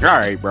all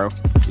right, bro.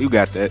 You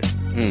got that.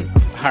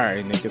 All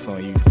right, Nick, it's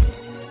on you.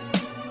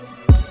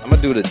 I'm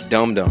going to do the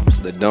Dum Dums,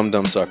 the Dum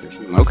Dum Suckers.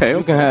 Okay.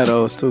 You can have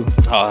those, too.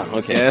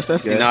 Okay. Yes,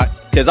 that's good.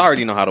 Because I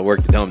already know how to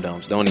work the Dum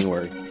Dums. Don't even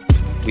worry.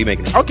 We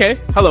making it. Okay.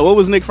 Hello, what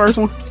was Nick's first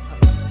one?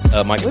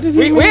 Michael.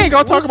 We ain't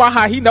gonna talk about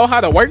how he know how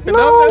to work the dum.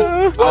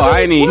 Oh,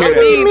 I ain't even hear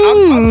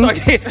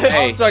that.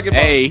 I'm talking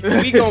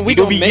about We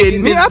gonna be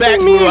getting this I back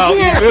think me and out.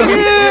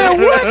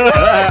 Ken-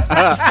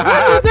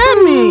 what did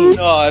that mean?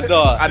 No,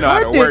 I know how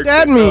to What did work.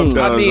 that the mean?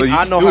 dum-dums.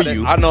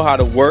 I know how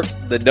to work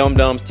the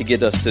dum-dums to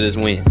get us to this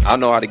win. I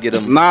know how to get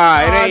them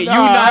Nah, it ain't. You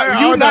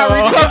not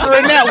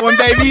recovering that one,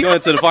 baby. going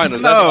to the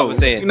finals. That's what I was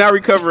You're saying. not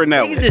recovering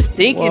that Niggas one. is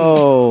thinking.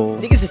 Whoa.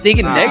 Niggas is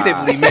thinking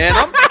negatively, man.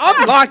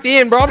 I'm locked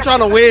in, bro. I'm trying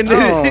to win this.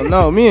 Oh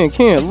no, me and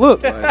Ken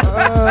look like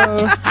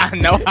I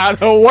know how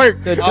to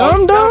work the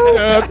dum dum.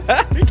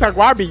 He talk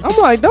YB. I'm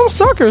like them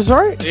suckers,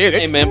 right? Yeah,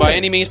 Hey, man, by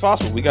any means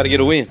possible, we got to get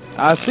a win.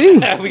 I see. we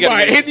by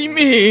got any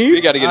means.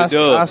 to get a I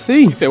dub.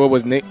 see. You said what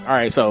was Nick? All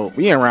right, so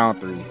we in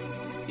round 3.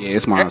 Yeah,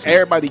 it's mine.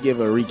 Everybody give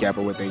a recap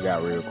of what they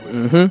got real quick.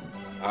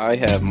 Mm-hmm. I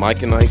have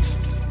Mike and Ike's,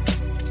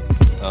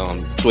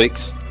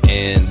 Twix,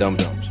 and Dum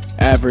Dums.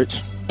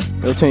 Average.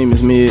 Your team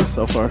is mid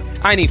so far.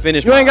 I ain't even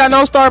finished. You ain't got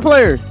no star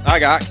player. I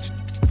got.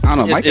 I don't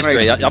know. It's, Mike it's and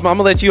great. Ike's- I'm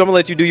gonna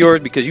let you do yours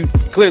because you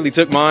clearly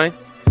took mine.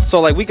 So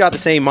like we got the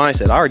same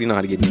mindset. I already know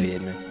how to get in your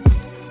head, man.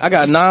 I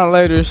got 9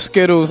 laters,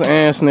 Skittles,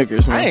 and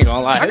Snickers, man. I ain't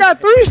gonna lie. I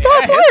got 3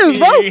 star players,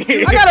 bro.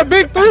 I got a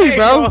big 3,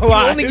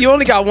 bro. You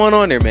only got one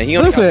on there, man. He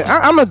only Listen,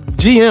 got I'm a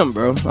GM,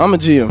 bro. I'm a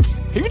GM.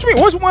 What you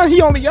mean? Which one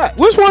he only got?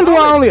 Which one do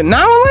I only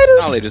 9 laters?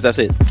 laters. That's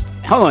it.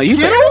 Hold on, you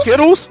said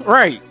Skittles? Skittles?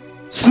 Right.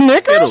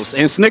 Snickers?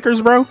 And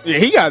Snickers, bro? Yeah,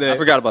 he got I that.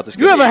 forgot about this.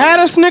 You ever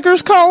had a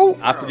Snickers cold?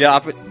 I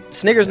forgot.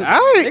 Snickers.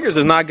 right. Snickers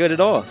is not good at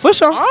all. For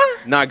sure.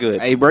 Not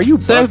good. Hey, bro, you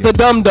Says bugging. the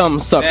dum-dum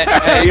sucker.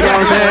 Hey, you know what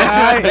I'm saying?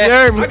 Alright, you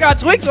heard me. I got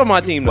Twix on my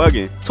team. Though.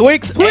 Bugging.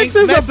 Twix Twix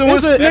ain't is messing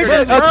with a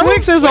Snickers, a bro.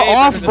 Twix is an Way better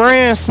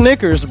off-brand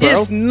Snickers, bro.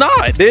 It's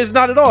not. It's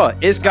not at all.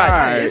 It's got.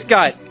 Alright. It's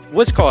got.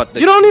 What's it called?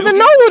 You don't even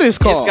know what it's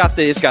called.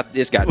 It's got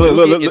Look, look,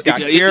 nougat, look, it's got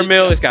look,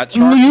 caramel, it's got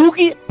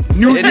chocolate.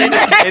 Nougat.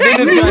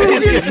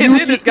 And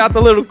then it's got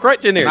the little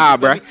crunch in there. Nah,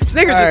 bruh.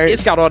 Snickers, Alright.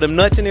 it's got all them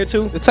nuts in there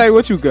too. To tell you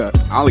what you got.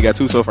 I only got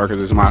 2 so far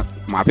because it's my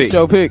pick.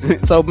 Your pick.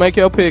 So make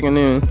your pick and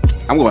then.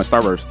 I'm going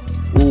Starburst.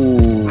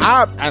 Ooh.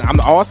 I'm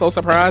also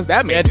surprised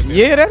that made it.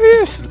 Yeah, that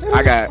is.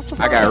 I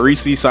got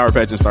Reese's, Sour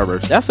Patch, and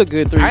Starburst. That's a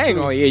good 3. I ain't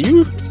gonna.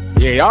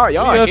 Yeah,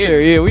 y'all We up hit.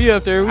 there. Yeah, we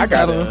up there. We I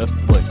got them.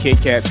 what Kit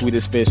Kat,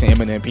 Swedish Fish, and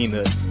M&M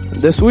peanuts.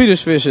 The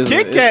Swedish Fish is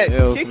Kit Kat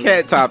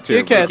top tier.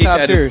 Kit Kat Kit top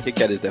Kat tier. Kit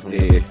Kat is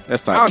definitely. Yeah,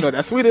 that's I top. don't know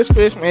that Swedish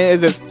Fish, man.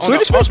 Is this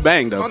Swedish Fish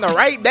bang though. on the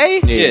right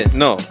day? Yeah,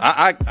 no,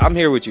 I'm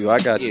here with you. I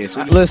got you. Yeah,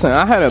 Swedish. Listen,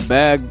 I had a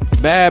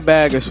bad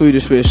bag of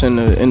Swedish Fish in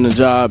the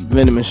job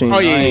vending machine. Oh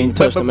yeah, I ain't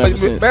touched them ever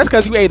since. That's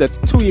because you ate a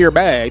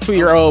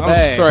 2-year-old I'm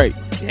bag. straight.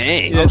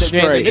 Dang, I'm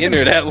straight. In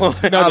there that long.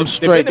 I'm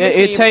straight. vending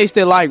It machine-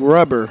 tasted like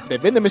rubber. The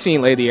vending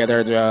machine lady at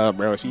her job,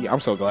 bro.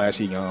 I'm so glad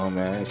she gone,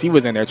 man. She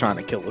was in there trying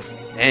to kill us.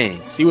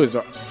 Dang, She was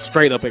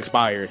straight up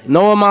expired.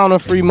 No amount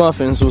of free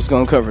muffins was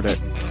gonna cover that.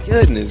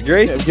 goodness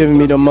gracious. Giving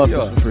me the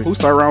muffins for free. Who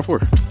started round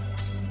 4?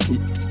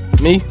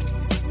 Me?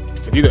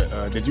 You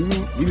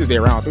just did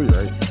round 3,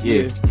 right?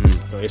 Yeah.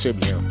 So it should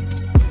be him.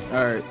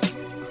 All right.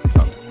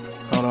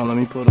 Hold on, let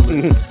me pull the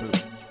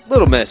list.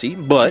 Little messy,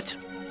 but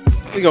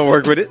we gonna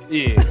work with it.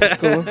 Yeah, That's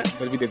cool.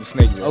 but we did the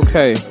snake. Right?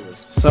 Okay.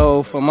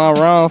 So for my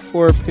round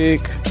 4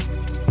 pick,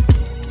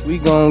 we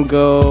gonna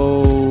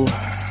go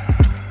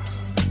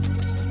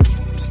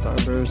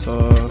Starburst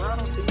off. I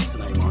don't see his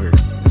name on here.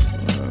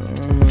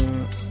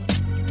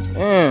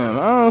 Damn,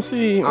 I don't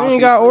see. We don't ain't see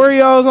got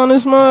Oreos on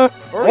this mug.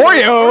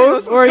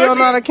 Oreos. Oreo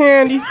not a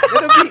candy. Yo,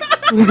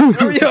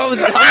 I was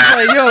like,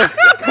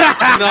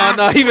 yo.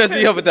 No, he messed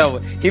me up with that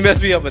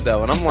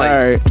one. I'm All like,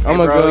 right, I'm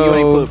gonna Bro, you go.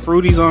 ain't put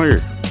Fruities on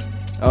here.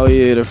 Oh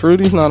yeah, the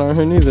Fruity's not on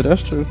here neither.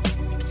 That's true.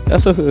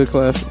 That's a hood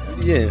classic.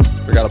 yeah,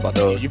 forgot about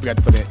those. You forgot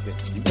to put that.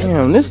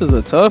 Damn, this is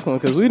a tough one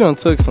because we done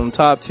took some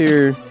top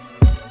tier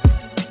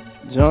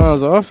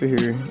Johns off of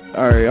here.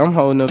 All right, I'm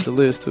holding up the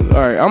list too.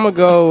 All right, I'm gonna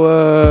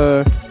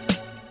go.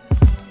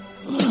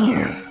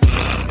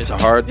 It's a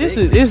hard.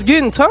 It's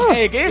getting tough.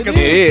 Hey, again, because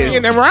It is. we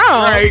in them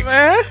rounds,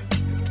 man.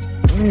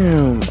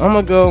 Damn, I'm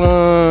gonna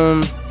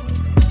go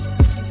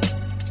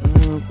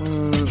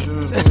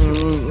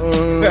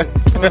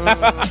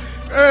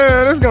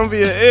this is gonna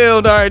be an L.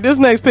 All right, this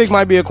next pick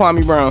might be a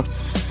Kwame Brown.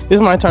 This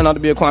might turn out to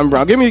be a Kwame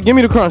Brown. Give me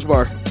the Crunch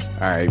Bar.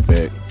 All right,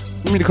 bet.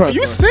 Give me the Crunch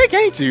You Bar. sick,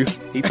 ain't you?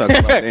 He talking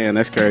about, damn,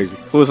 that's crazy.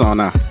 Who's on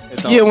now?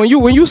 Yeah, when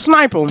you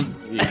snipe him,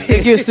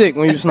 it gets sick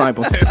when you snipe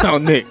him. It's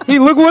on Nick. He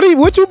look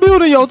what you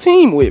building your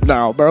team with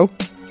now, bro.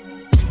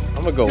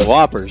 I'm gonna go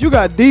Whoppers. You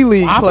got D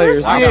League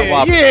players. I got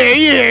Whoppers.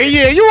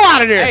 Yeah. You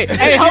out of there.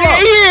 Hey, hold on.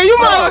 Yeah, you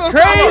might as well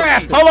stop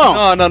drafting.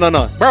 Hold on.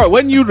 No. Bro,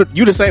 wasn't you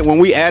the same when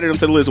we added him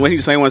to the list? When he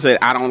the same one said,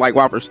 I don't like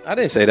Whoppers? I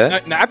didn't say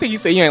that. I think you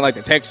said you ain't like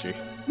the texture.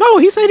 No,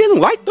 he said he didn't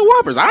like the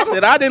Whoppers. I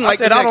said I didn't I like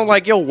said the I don't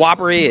like your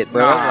Whopper head,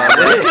 bro.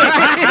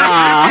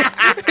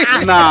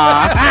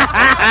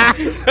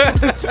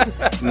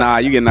 Nah,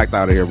 you get knocked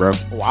out of here, bro.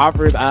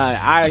 Whoppers,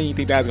 I didn't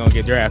think that was gonna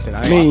get drafted.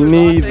 Me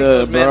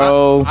neither, Man,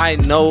 bro. I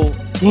know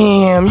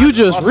Damn, you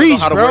just also know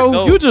reached, how to bro. work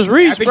those. You just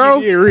reached, think bro.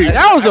 he did reach.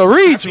 That was a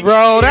reach,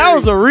 bro. That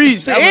was a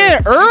reach.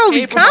 And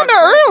early, kind of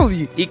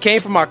early. He came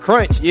from my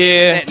crunch.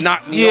 Yeah, That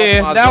knocked me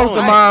off my that was zone.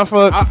 the mind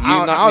fuck.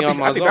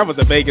 I think that was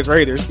the Vegas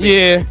Raiders.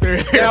 Yeah,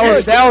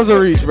 that was a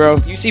reach, bro.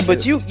 You see,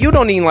 but you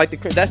don't even like the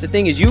crunch. That's the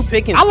thing is you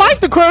picking. I like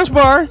the crunch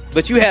bar,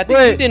 but you had to,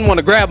 but you didn't want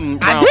to grab him.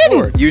 I round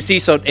didn't. 4. You see,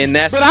 so and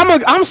that's. but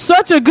I'm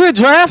such a good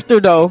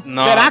drafter though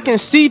No. that I can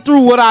see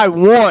through what I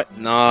want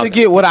Nah, to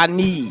get what I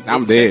need.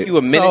 I'm it took dead. you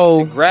a minute So,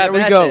 to grab there we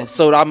at go. that,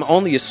 so I'm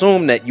only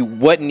assume that you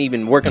wasn't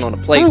even working on the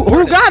play. Who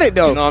for that. got it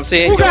though? You know what I'm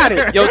saying? Who got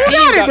it? Your Who team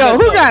got it though?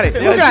 messed Who up. got it?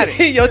 Who got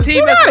it? Your team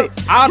Who messed got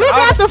up. it? You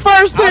got the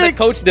first I'd have pick.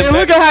 coached them And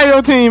look better. at how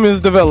your team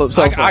is developed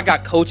so far. I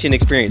got coaching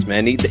experience,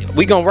 man.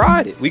 We gonna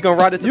ride it. We gonna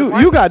ride it to the You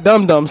final. got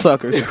dumb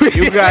suckers.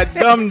 You got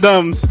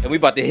dum-dums. And we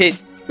about to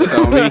hit.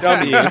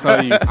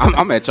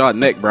 I'm at y'all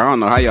neck, bro. I don't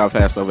know how y'all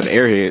passed over the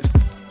Airheads.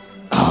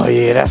 Oh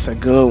yeah, that's a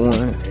good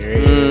one.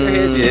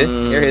 Airheads, yeah.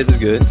 Airheads is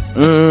good.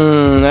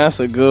 That's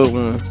a good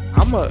one.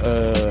 I'm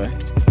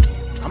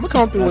gonna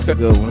come through That's with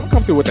a the good one. I'm gonna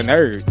come through with the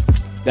nerds.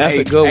 That's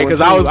Hey, a good hey, one. 'cause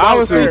Too. I was I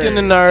was about to. thinking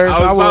the nerds. I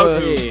was about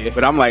was. to,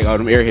 but I'm like, oh,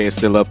 them Airheads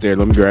still up there.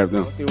 Let me grab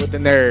them. Through with the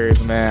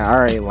nerds, man. All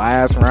right,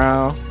 last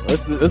round.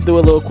 Let's do a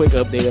little quick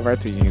update of our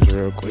teams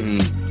real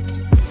quick.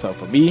 So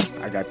for me,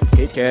 I got the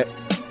Kit Kat,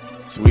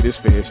 Swedish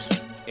Fish,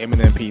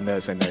 M&M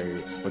Peanuts, and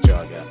Nerds. What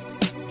y'all got?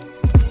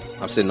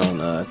 I'm sitting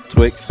on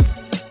Twix,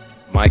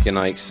 Mike and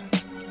Ike's,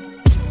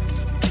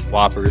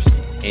 Whoppers,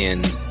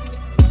 and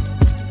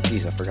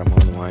jeez, I forgot my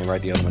other one. I ain't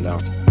write the other one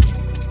down.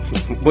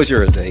 What's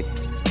yours, Dave?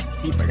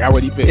 He forgot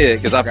what he picked. Yeah,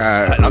 because I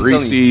got I'm telling you,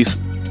 Reese's,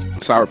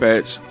 Sour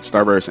Patch,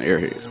 Starburst, and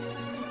Airheads.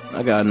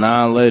 I got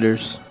 9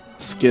 laters,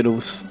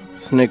 Skittles,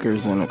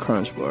 Snickers, and a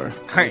Crunch bar.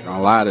 I ain't A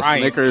lot of I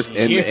ain't Snickers seen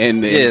and, you.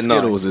 and, Yeah, and no.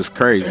 Skittles is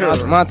crazy.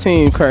 My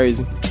team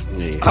crazy.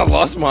 Yeah. I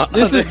lost my.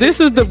 This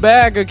is the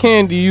bag of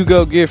candy you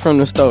go get from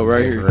the store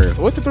right here.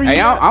 So what's the 3?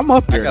 Hey, I'm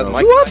up there. got though.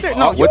 Mike- You up there?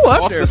 No, you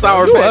Off up there. the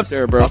Sour You Patch. up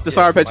there, bro. Off the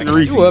Sour Patch and the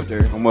Reese's. You up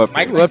there. I'm up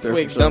Mike there. You up there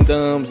Twix, for sure. Dum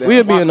Dums.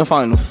 We'll be in the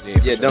finals.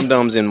 Yeah, Dum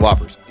Dums and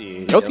Whoppers.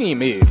 Your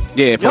team is.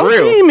 Yeah, for Your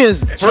real. team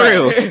is For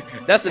real.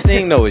 That's the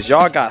thing though, is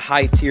y'all got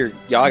high tier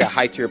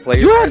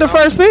players. You right had the now.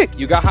 first pick.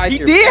 You got high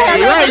tier. You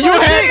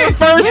had the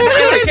first pick.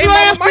 I You came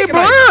out with Mike drafted and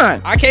Ike.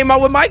 Brian. I came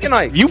out with Mike and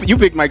Ike. You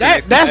picked Mike.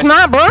 That's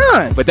not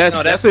Brian. But that's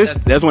No,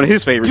 that's one of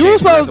his favorite. You were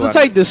games. supposed to That's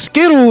why- take the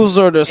Skittles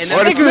or the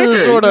Snickers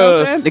Snickers, or you know what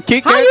I'm saying? the. The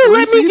Kit How Kat, you let me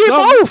Reese's, get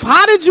something. both?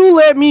 How did you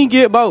let me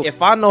get both?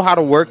 If I know how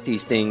to work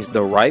these things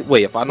the right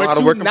way, if I know how to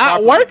you work them not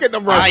properly, working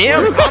them right. I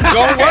am. I'm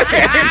going to work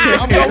it.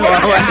 I'm going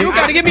to work it. You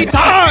got to give me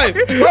time,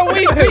 bro.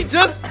 We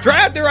just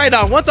drafted right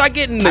now. Once I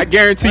get in the, I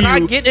guarantee when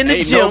you, I get in the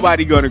ain't gym,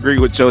 nobody gonna agree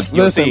with your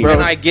Listen, team. bro.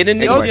 when I get in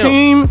the Your gym,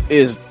 team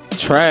is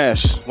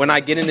trash. when I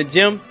get in the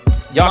gym,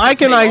 y'all Mike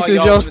can and say Ike's all is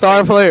y'all your wanna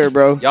star say. player,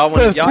 bro. Y'all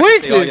wanna- Because y'all can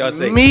Twix say all y'all is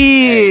say.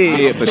 mid.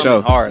 Yeah, for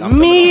sure. Hard. I'm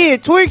coming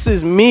Mid. Twix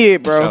is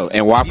mid, bro. Oh,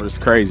 and Whopper's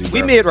crazy. hard. We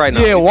bro. mid right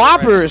now. Yeah,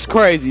 Whopper is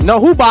crazy. No,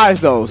 who buys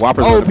those?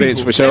 Whopper's Old on the bench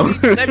people. for sure.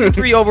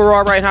 73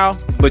 overall right now,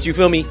 but you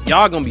feel me?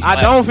 Y'all gonna be. I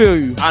slacking. don't feel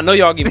you. I know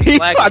y'all give me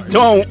slack. I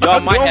don't. Y'all I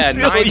might don't have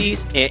feel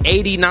 90s and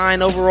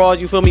 89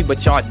 overalls. You feel me?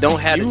 But y'all don't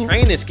have the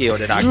training skill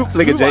that I got. This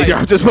nigga J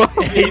dropped his phone.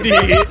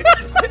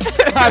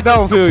 I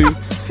don't feel you.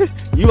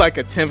 You like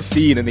a 10th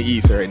seed in the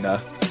East right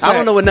now. I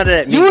don't know what none of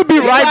that means. You would be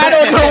right back. I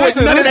don't know what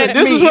none of that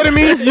This is means. what it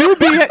means.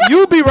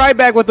 You'll be right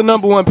back with the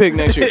number 1 pick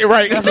next year.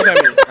 Right. That's what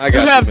that means. I You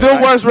got have you, the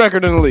man. worst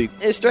record in the league.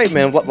 It's straight,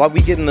 man. Why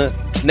we getting the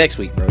next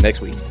week, bro?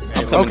 Next week.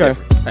 I'm coming Okay.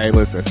 different. Hey,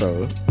 listen.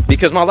 So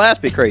Because my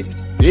last pick crazy.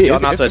 yeah, Y'all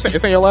it's, not it's, touching.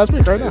 it's in your last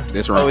pick right now.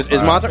 This round. Oh, it's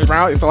my turn. It's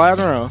round. It's the last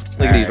round.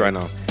 Look at these right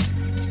now.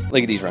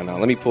 Look at these right now.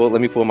 Let me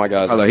pull my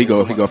guys. Oh, look, he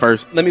go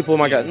first. Let me pull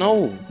my guy.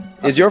 No,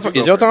 is your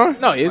turn?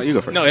 No, it's, Oh, you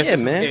go first. No, it's, Yeah,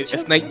 it's, man. It's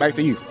snake back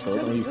to you. So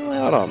it's on you. Chill the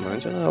hell out, man.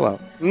 Chill the hell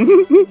out.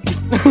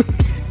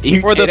 He-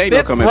 For the it ain't no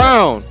 5th coming back.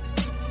 round,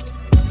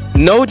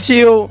 no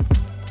chill,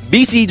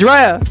 BC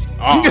draft.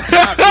 Oh,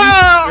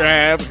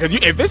 draft. Because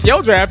if it's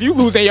your draft, you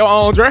losing your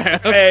own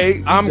draft.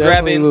 Hey. I'm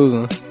Definitely grabbing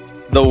losing.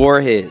 the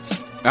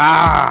Warheads.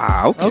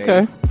 Ah,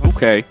 okay.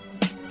 Okay.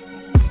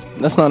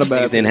 That's not a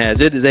bad. Niggas didn't have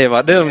shit to say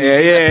about them.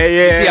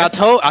 Yeah. See,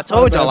 I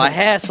told y'all I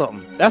had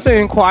something. That's an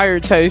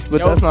inquired taste, but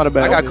Yo, that's not a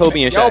bad. I got pick.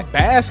 Kobe and Yo, Shaq.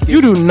 basket.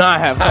 You do not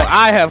have.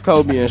 I have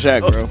Kobe and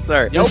Shaq, bro.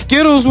 Sorry. The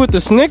Skittles with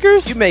the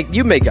Snickers. You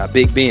make got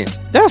Big Ben.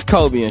 That's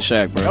Kobe and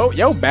Shaq, bro.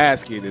 Yo,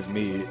 basket is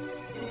mid.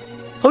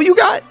 Who you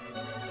got?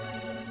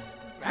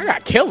 I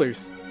got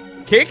killers.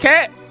 Kit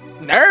Kat,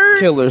 Nerds,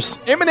 Killers.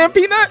 M&M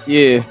Peanuts.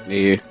 Yeah.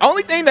 Yeah.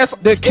 Only thing that's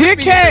The Kit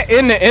Kat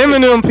and the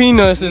M&M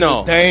Peanuts is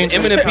No, a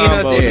dangerous M&M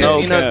Peanuts, combo.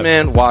 the Peanuts,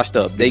 man, washed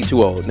up. They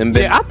too old. Them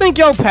Yeah, I think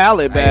your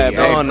palate bad,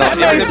 bro. no, no. That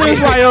makes sense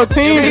why your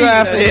team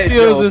drafting Yeah,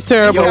 skills Joe. is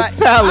terrible. Your I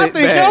palate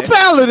think bad. your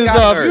palate is Got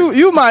off. hurt.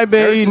 You might be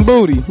eating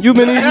booty. You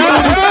been eating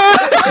booty?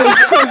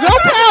 Because your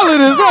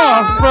palate is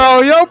off,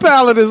 bro. Your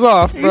palate is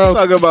off, He bro.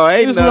 talking about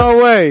There's no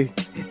way.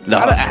 No.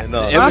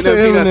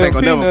 Peanuts ain't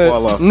gonna never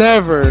fall off.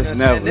 Never.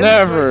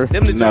 Never.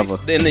 In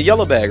the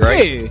yellow bag,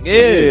 right?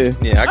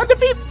 Yeah.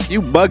 Undefeated.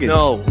 You bugging?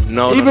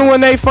 No. Even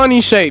when they funny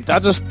shaped, I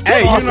just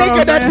Hey, you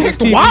nigga that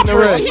picked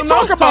Whopper. He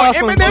talk about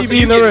M&M's.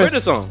 You get rid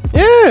of some.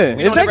 Yeah,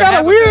 if they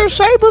got a weird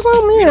shape or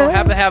something,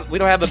 We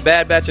don't have a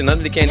bad batch of none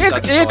of the candy.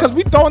 Yeah, because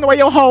we throwing away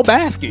your whole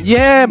basket.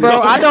 Yeah, bro.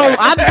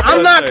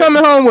 I'm not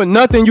coming home with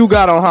nothing you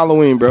got on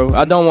Halloween, bro.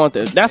 I don't want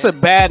that. That's a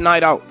bad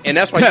night out. And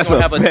that's why you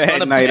don't have a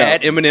ton of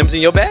bad M&M's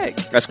in your bag.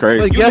 That's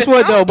crazy. But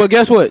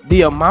guess what?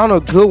 The amount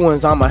of good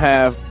ones I'm gonna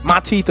have, my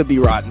teeth will be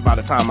rotten by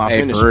the time I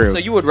finish. For real. So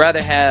you would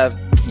rather have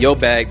your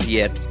bag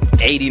be at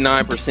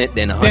 89%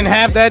 than 100%. Then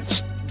have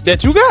that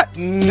you got.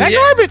 That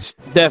garbage.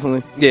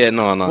 Definitely. Yeah,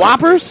 no.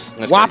 Whoppers,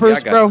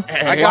 bro.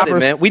 I got it,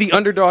 man. We the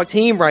underdog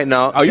team right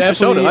now. Oh, you for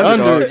sure the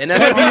underdog. And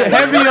that's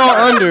heavy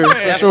on under.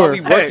 That's sure. why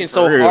we working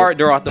so hard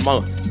throughout the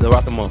month.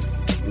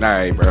 All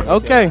right, bro.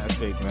 Okay.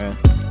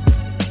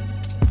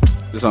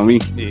 It's on me.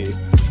 Yeah.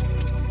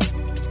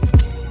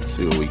 Let's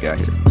see what we got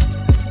here.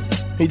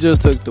 He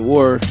just took the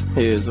war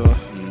heads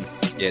off.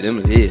 Yeah, them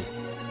was his.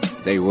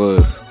 They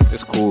was.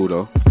 It's cool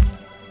though.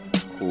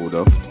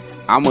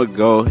 I'm gonna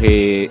go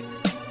ahead.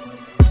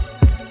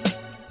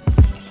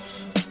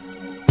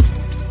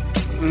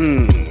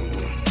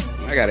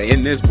 I gotta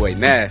end this boy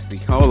nasty.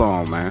 Hold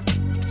on, man.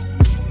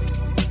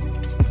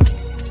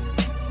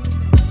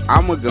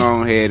 I'm gonna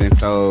go ahead and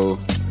throw.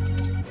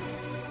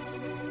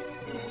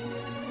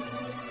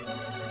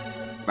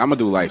 I'm gonna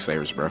do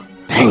lifesavers, bro.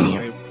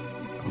 Damn.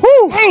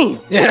 Woo. Damn.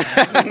 Yeah.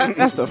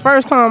 That's the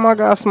first time I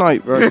got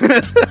sniped, bro.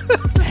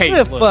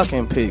 Good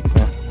fucking pick,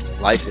 man.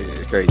 Lifesavers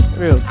is crazy.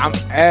 Real.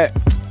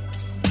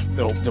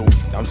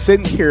 I'm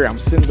sitting here. I'm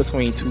sitting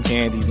between two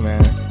candies,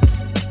 man.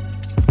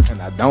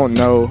 And I don't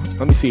know.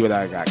 Let me see what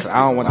I got, because I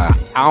don't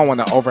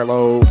want to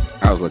overload.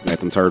 I was looking at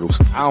them turtles.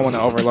 I don't want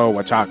to overload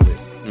with chocolate.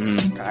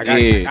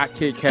 I got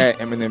Kit Kat,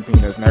 M&M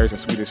peanuts, Nerds, and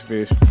Swedish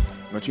Fish.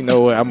 But you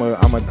know what? I'm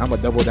a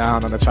double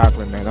down on the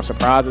chocolate, man. I'm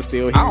surprised it's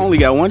still here. I only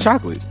got one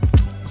chocolate.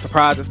 I'm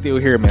surprised it's still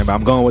here, man. But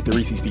I'm going with the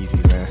Reese's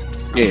Pieces, man.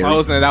 I'm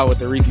closing it out with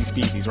the Reese's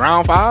Pieces.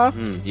 Round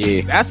 5.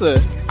 Yeah, that's a.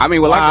 I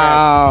mean, well,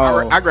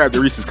 wow. I grabbed the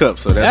Reese's cup,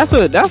 so that's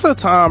a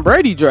Tom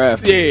Brady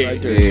draft. Yeah,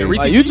 right there. Yeah.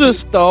 Like, you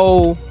just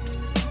stole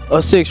a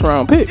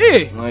 6th-round pick.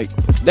 Yeah, like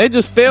they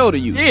just fell to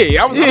you.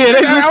 Yeah,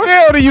 they just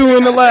fell to you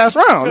in the last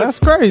round. That's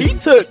crazy. He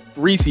took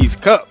Reese's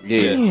cup.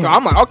 Yeah, so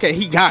I'm like, okay,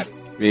 he got it.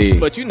 Yeah.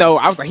 But you know,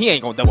 I was like, he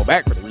ain't gonna double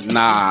back for the Reese's.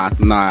 Nah.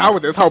 I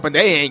was just hoping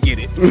they ain't get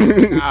it.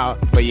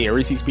 But yeah,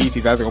 Reese's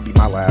Pieces, that's gonna be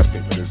my last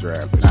pick for this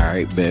draft. All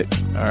right,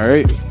 bet. All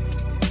right.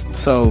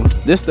 So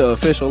this the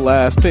official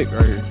last pick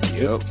right here.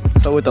 Yep.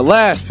 So with the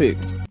last pick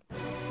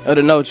of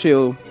the No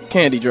Chill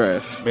Candy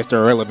Draft, Mr.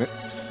 Irrelevant,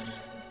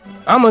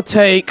 I'm gonna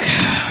take.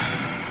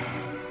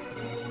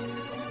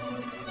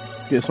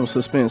 Get some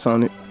suspense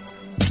on it.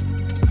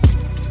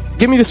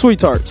 Give me the Sweet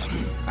Tarts.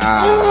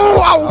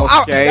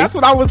 Okay. That's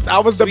what I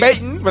was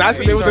debating, but I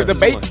said it was a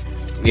debate.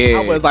 Yeah,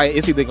 I was like,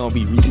 it's either gonna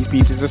be Reese's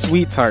Pieces or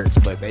Sweet Tarts,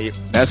 but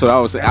that's what I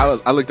was saying.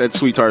 I looked at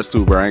Sweet Tarts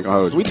too, bro. I ain't gonna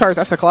hold you. Sweet Tarts,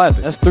 that's a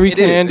classic. That's 3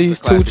 candies,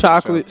 2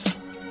 chocolates.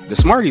 The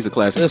Smarties a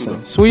classic. Listen,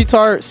 too. Sweet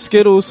Tarts,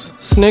 Skittles,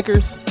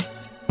 Snickers.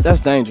 That's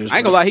dangerous. I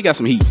ain't gonna lie, he got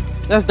some heat.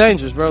 That's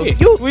dangerous, bro. Yeah,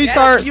 Sweet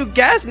Tarts. You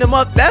gassing him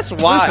up. That's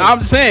why. Listen,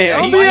 I'm saying,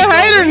 Don't be a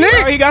hater,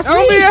 Nick. He got some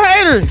Don't heat. be a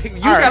hater.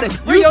 You got it.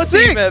 Where your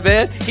team at,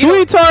 man?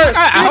 Sweet Tarts.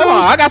 Hold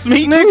on, I got some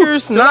heat.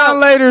 Snickers, too.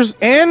 9-laters,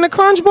 and the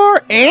Crunch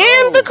Bar,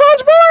 the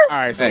Crunch Bar. All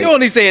right, so You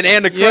only saying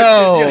and the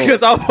crunch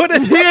because I would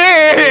have.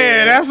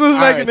 Yeah, that's what's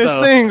All making right, this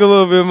so- thing a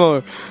little bit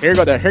more. here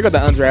go the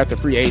undrafted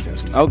free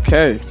agents.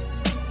 Okay.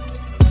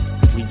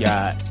 We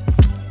got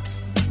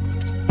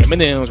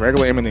M&M's,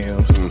 regular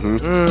M&M's,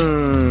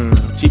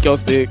 Chico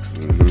Sticks,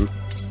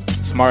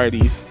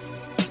 Smarties,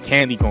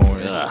 candy corn,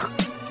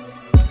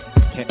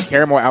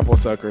 caramel apple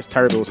suckers,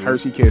 turtles,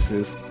 Hershey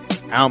Kisses,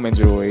 Almond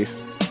Joys,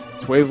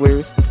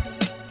 Twizzlers,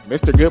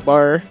 Mr. Good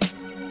Bar,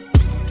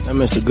 That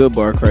Mr. Good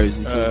Bar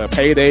crazy too.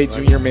 Payday,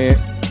 Junior Mint,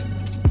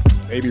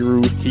 Baby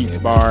Ruth,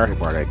 Heat Bar,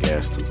 Bar that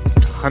gas too.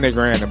 100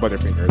 grand, and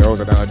Butterfinger. Those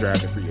are the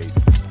undrafted free agents.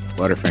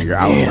 Butterfinger.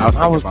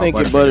 I was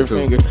thinking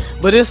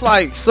Butterfinger, but it's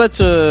like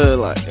such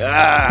a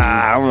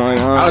I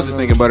was just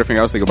thinking Butterfinger.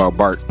 I was thinking about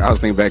Bart. I was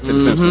thinking back to the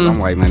Simpsons. I'm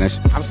like, man, that's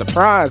I'm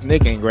surprised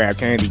Nick ain't grabbed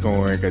candy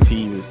corn because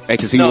he was.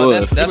 because he No,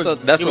 was.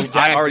 that's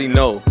I already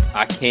know.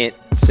 I can't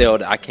sell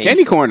that. I can't.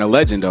 Candy corn a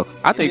legend though.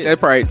 I think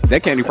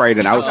that candy probably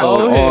done outsold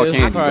Oh, all yeah,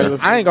 candy. probably.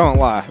 Bro. I ain't gonna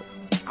lie.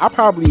 I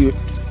probably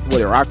would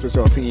have rocked with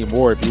your team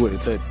more if you would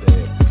have took the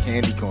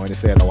candy corn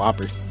instead of the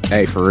Whoppers.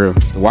 Hey, for real,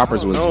 the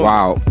Whoppers was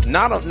wild.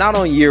 Not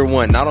on year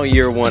one. Not on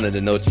year one of the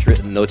no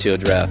chill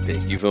draft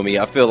pick. You feel me?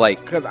 I feel like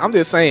Because I'm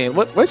just saying,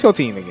 what's your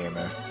team again,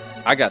 man?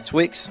 I got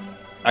Twix.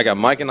 I got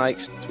Mike and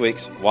Ike's,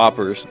 Twix,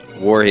 Whoppers,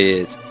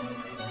 Warheads.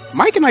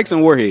 Mike and Ike's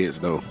and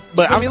Warheads though.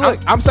 But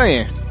I'm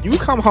saying, you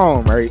come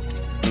home, right?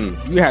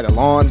 You had a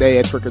long day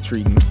at trick or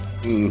treating.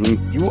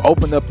 Mm-hmm. You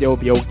opened up your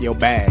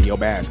bag, your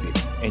basket,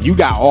 and you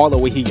got all the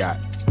way he got.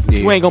 Yeah.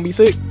 You ain't gonna be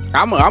sick.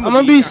 I'm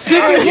gonna be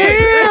sick as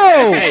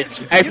hell. Hey,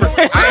 I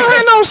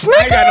ain't no Snickers.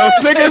 I ain't got no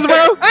Snickers,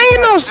 bro. I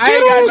ain't no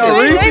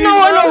Skittles. Ain't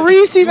no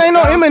Reese's. Ain't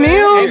no M&M's.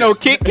 Ain't no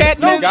Kit Kat.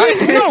 No Kit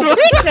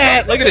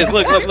Kat. Look at this.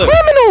 Look. That's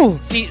criminal.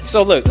 See,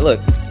 so look.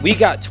 We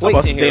got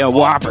Twix in here. Damn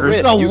Whoppers.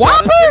 A You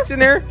Whopper? got Twix in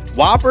there?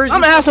 Whoppers?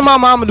 I'm asking my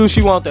mama, do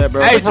she want that,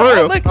 bro? Hey, for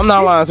real. Look, I'm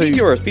not lying to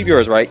you. Peep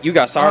yours, right? You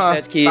got Sour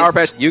Patch Kids. Sour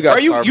Patch. You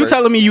got Bro, you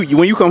telling me you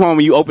when you come home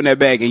and you open that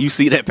bag and you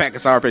see that pack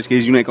of Sour Patch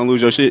Kids, you ain't gonna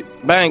lose your shit?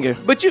 Banging.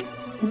 But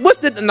what's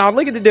the? Now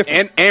look at the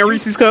difference. And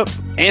Reese's Cups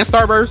and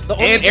Starburst The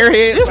only- and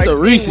Airheads. It's the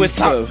Reese's with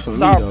stuff for me,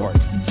 Sour though.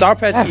 Sour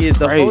Patch That's Kids.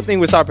 The whole crazy. thing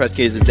with Sour Patch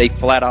Kids is they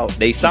flat out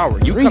they sour.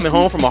 You Reese's? coming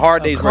home from a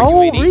hard day's A work, you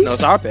cold ain't eating no Reese's?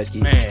 Sour Patch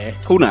Kids. Man,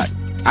 Who not?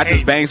 I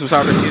just banged some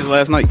Sour Patch Kids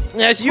last night.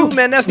 That's you,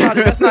 man. That's not.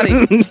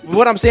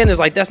 What I'm saying is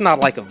like that's not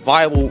like a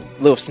viable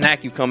little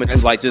snack you come into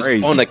That's like just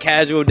crazy. on a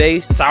casual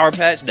day. Sour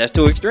Patch. That's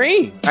too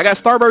extreme. I got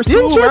Starburst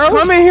Didn't too, you bro.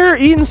 come in here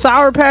eating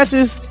Sour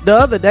Patches the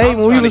other day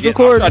when we was I'm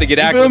recording? trying to get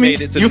You feel me?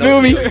 acclimated to You the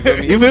feel me?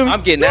 notion. You feel me?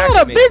 I'm getting You had a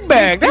acclimated. big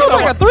bag. That was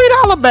like a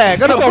 $3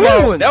 bag. Of the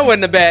blue ones. That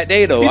wasn't a bad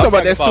day though. You I'm talking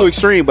about that's too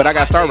extreme, but I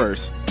got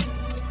Starburst.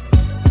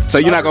 So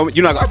you're not gonna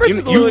Starburst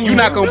is a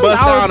little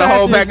bust down the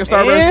whole pack of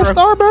And Starburst,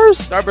 bro?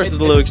 Starburst. Starburst is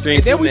a little extreme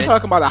and then too, we man.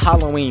 talking about a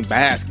Halloween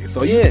basket.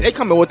 So Yeah. they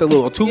come in with a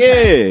little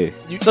 2-pack.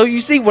 Yeah. So you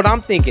see what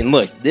I'm thinking?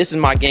 Look, this is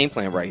my game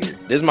plan right here.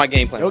 This is my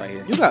game plan right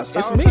here. You got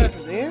Sour Sour me.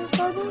 Patches and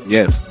Starburst?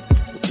 Yes.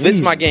 This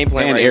is my game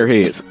plan And right here.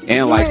 Airheads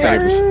and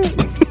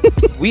Lifesavers.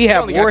 We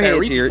have only got that Warheads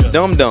Reese's here. cup.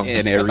 Dum Dum. And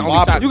That's the Airheads. only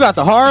chocolate. You got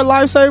the hard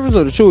Lifesavers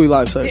or the chewy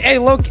Lifesavers? Hey,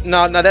 look,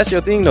 no, that's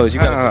your thing though. Is you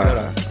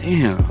got.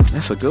 Damn,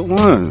 that's a good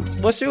one.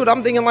 Well, shoot,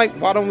 I'm thinking like,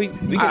 why don't we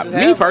can just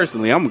Me have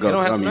personally, I'm You don't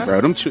gonna have go to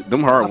gummy, bro.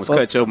 Them hard ones fuck-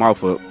 cut your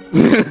mouth up.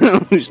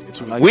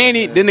 Like We ain't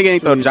eat. Then nigga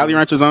ain't throw the Jolly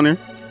Ranchers on there.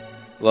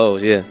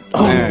 Lowe's, yeah.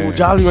 Oh, Man.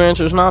 Jolly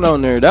Rancher's not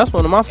on there. That's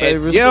one of my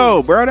favorites.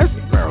 Yo, bro, that's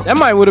bro. That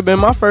might would have been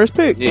my first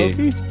pick. Yeah.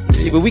 low-key.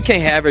 See, but we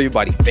can't have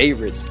everybody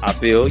favorites. I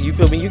feel you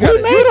feel me. You got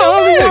You the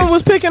only one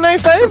was picking their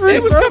favorites.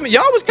 It was bro. coming.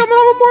 Y'all was coming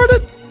over more of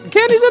the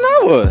candies than I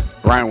was.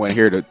 Brian wasn't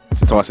here to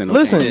toss in. No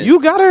Listen, candy.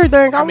 you got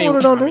everything. I, I mean,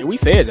 wanted on there. we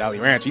said Jolly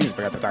Ranch. You just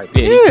forgot to type.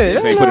 Yeah, Yeah, he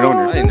just that ain't put it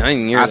on ain't there. I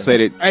didn't hear I that.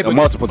 said it Hey, but-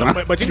 multiple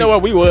times. But you know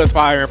what? We was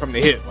firing from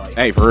the hip. Like,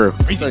 Hey, for real.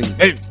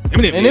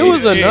 And it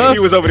was enough. He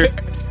was over there.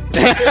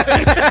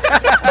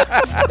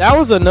 That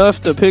was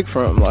enough to pick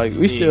from. Like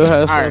we still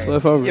had stuff Alright.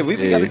 left over. Yeah, we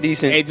got a Yeah.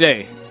 decent Hey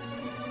Jay,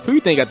 who you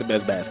think got the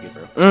best basket,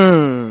 bro?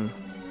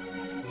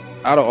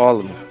 out of all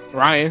of them.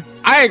 Ryan.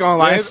 I ain't gonna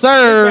lie. Yes,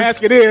 sir. His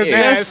basket is Yeah.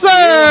 Yes, nasty.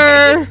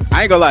 sir.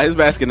 I ain't gonna lie, his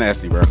basket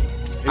nasty, bro.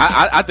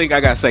 I think I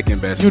got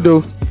second best. You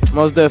do.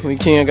 Most definitely.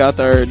 Ken got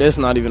third. That's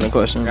not even a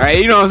question. Right,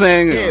 you know what I'm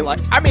saying? Yeah, like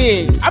I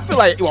mean, I feel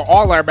like with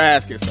all our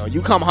baskets though,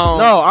 you come home.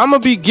 No, I'm gonna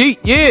be geek.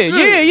 Yeah.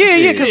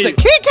 Because the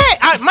Kit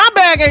Kat, my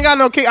bag ain't got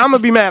no Kit. I'm gonna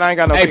be mad. I ain't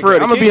got no. Hey, Kit for real, Kat.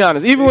 the I'm gonna Kit- be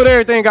honest. Even with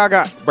everything I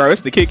got, Bro, it's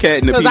the Kit Kat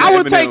and the because peanut I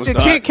would take M&Ms, the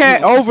dog. Kit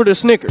Kat over the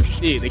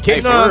Snickers. Yeah, the Kit.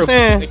 You know what I'm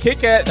saying? The Kit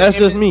Kat. That's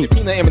the just me. The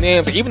peanut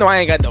M&Ms. Even though I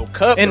ain't got no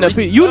cup. And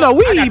Reese's you cup, know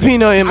we I got eat the-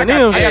 peanut I M&Ms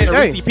got the every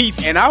day. Reese's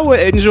Pieces. And I would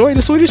enjoy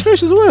the Swedish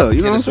Fish as well.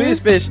 You know Yeah, what the I'm saying?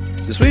 Swedish fish.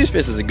 The Swedish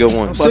fish is a good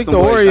one. I'm sick the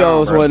them boys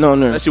Oreos bro. wasn't on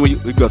there. Especially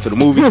when we go to the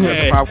movies and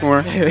get the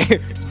popcorn.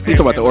 We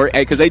talk about the Oreo,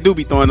 because they do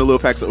be throwing the little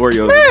packs of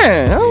Oreos.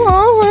 Man, that's what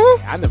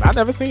I'm saying. I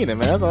never seen it, man.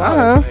 That's all.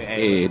 Uh-huh.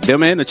 Yeah,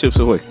 them and the Chips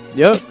Ahoy.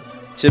 Yep.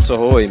 Chips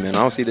Ahoy, man. I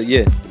don't see that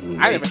yet.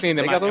 I never seen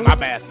them They got in those? my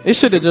basket. It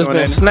should have just Throwing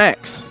been that-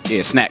 snacks.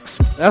 Yeah, snacks.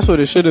 That's what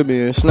it should have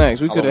been.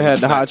 Snacks. We could have had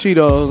the hot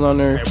Cheetos on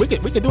there. Hey,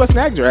 we could do a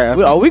snack draft.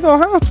 We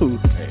gonna have to.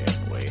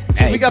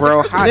 Hey, we got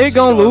bro, the hot They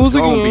gonna Cheetos lose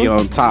gonna again. be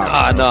on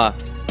top. Nah.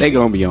 They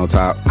gonna be on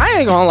top. I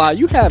ain't gonna lie.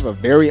 You have a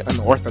very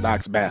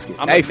unorthodox basket.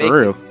 I'm Hey, gonna for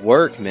make real. it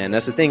work, man.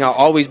 That's the thing. I've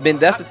always been.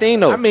 That's the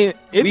thing, though. I mean,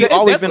 we've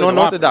always been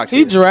unorthodox. He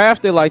here.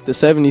 drafted like the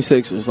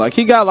 76ers. Like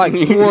he got like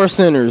 4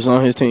 centers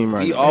on his team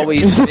right We now.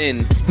 always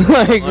been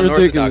like unorthodox.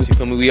 ridiculous. You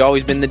feel me? We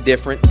always been the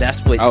different.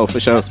 That's what. Oh, for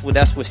sure.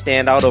 That's what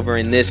stand out over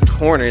in this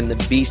corner, in the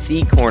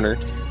BC corner,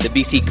 the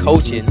BC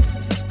coaching.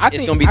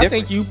 It's gonna be I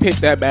different. think you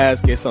picked that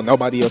basket so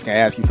nobody else can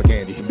ask you for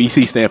candy.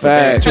 BC stand for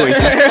bad Facts.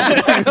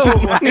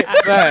 choices.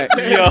 Facts.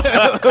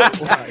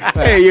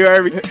 Hey, you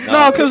heard me?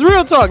 No, because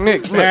real talk,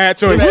 Nick. Look, Bad if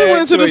choice. we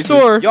went to the choices.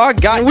 store Y'all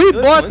got and we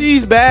good bought ones.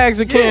 these bags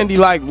of candy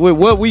like with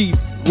what we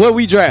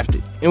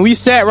drafted, and we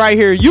sat right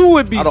here, you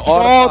would be Out of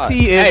all the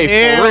salty five. as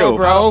Hey, for hell, real.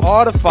 bro.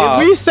 All the If five.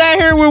 we sat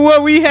here with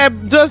what we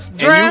had just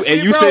drafted,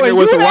 and you bro, sitting there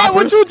with some you had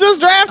Whoppers? what you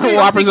just drafted,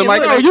 Whoppers and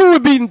like no, that. you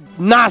would be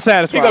not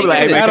satisfied. You gonna be like,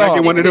 hey, man, at can I all.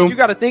 get one of them? You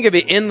got to think of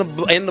it in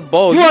the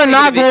bowl. You are think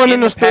not of it going in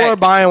the store pack.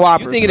 buying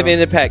Whoppers. You thinking of it in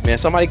the pack, man.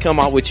 Somebody come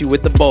out with you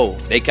with the bowl.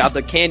 They got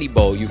the candy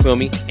bowl, you feel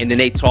me? And then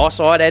they toss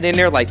all that in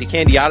there, like the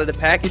candy out of the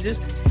packages.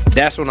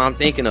 That's what I'm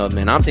thinking of,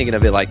 man. I'm thinking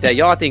of it like that.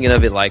 Y'all thinking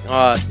of it like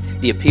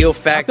the appeal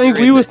factor. I think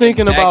we and was the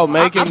thinking bag- about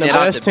making the get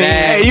out best the team.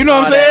 bag, Hey, you know what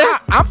I'm all that.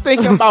 saying? I'm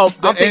thinking about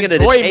the I'm thinking of the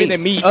enjoyment taste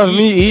of me Of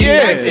me eating.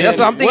 Yeah, that's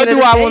what I'm thinking What of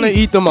do the I want to taste.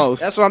 eat the most?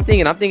 That's what I'm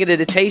thinking. I'm thinking of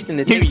the taste and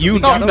the taste. You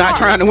not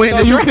trying to win So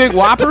this you race? pick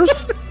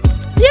Whoppers?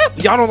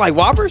 Y'all don't like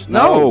Whoppers?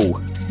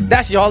 No.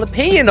 That's y'all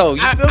opinion, though.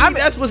 You feel me?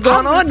 That's what's going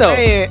I'm on, just though.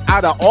 saying,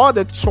 out of all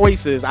the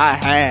choices I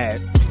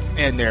had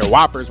in there,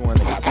 Whoppers one.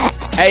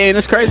 Hey, and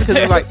it's crazy because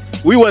it's like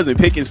we wasn't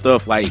picking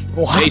stuff like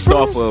based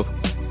off of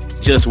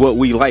just what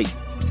we like.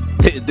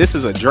 This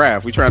is a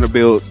draft. We're trying to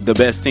build the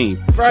best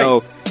team. Right.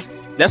 So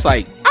that's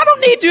like, I don't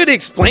need you to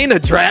explain a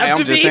draft I'm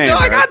to just me. saying, Dog,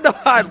 right? I know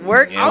how it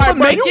works. Yeah. I'm gonna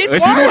make it.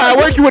 If you knew how it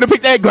worked, you would have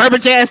picked that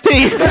garbage ass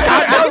team. because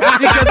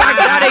I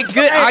got it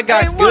good. I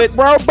got good,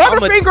 bro.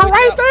 Butterfinger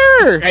right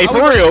there. Hey,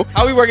 for real.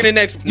 How we working the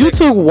next? You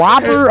took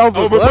Whopper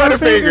over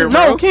Butterfinger?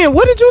 bro. No, Ken,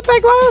 what did you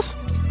take last?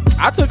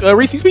 I took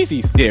Reese's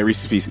Pieces. yeah,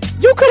 Reese's Pieces.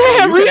 You could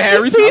have You coulda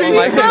had Reese's Reese's Pieces,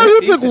 Pieces. bro.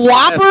 You took That's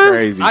Whopper.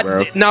 crazy,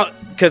 bro. Now,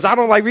 because I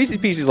don't like Reese's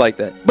Pieces like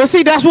that. But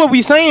see, that's what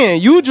we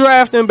saying. You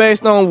drafting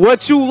based on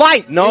what you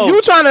like. No.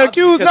 You trying to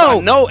accuse? Because I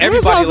No, know you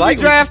everybody supposed to like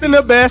be drafting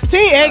the best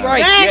team. Exactly.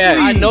 Yeah,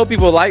 I know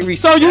people like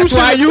Reese's. So you That's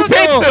why should. You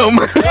picked them.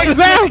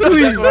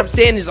 Exactly. That's what I'm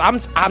saying is I'm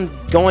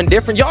going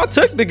different. Y'all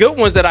took the good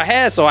ones that I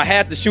had, so I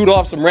had to shoot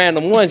off some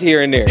random ones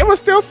here and there. It was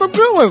still some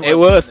good ones. It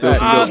was still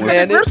some good ones.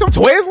 man, There's some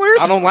Twizzlers.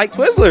 I don't like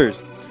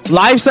Twizzlers.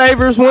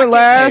 Lifesavers went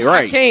last. Hey,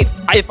 right. I can't.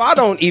 If I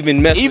don't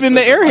even mess. Even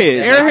with the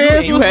Airheads.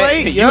 Airheads You was had-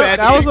 late. you Yup, had-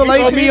 that was a you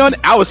late told me pick. on.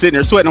 I was sitting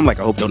there sweating. I'm like,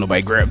 I hope don't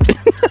nobody grab it.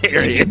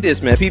 Peep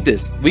this, man. Peep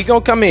this. We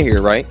gonna come in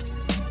here, right?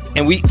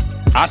 And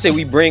I say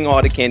we bring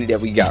all the candy that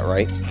we got,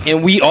 right?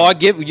 And we all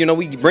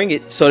we bring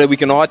it so that we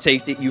can all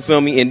taste it. You feel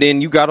me? And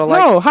then you gotta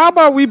like. No, how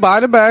about we buy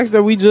the bags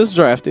that we just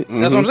drafted?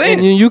 That's what I'm saying.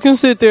 And you can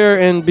sit there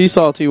and be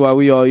salty while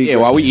we all eat. Yeah,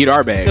 while we eat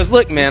our bags. Because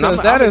look, man,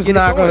 Because that is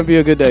not going to be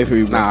a good day for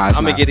you, bro. Nah, it's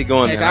I'm gonna not. get it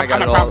going, Hey, man. I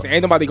got it all. promise you,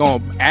 ain't nobody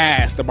gonna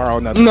ask to borrow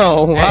nothing.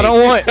 No, I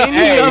don't want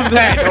any of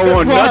that. I don't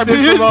want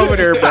nothing from over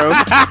there, bro.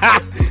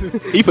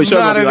 He for sure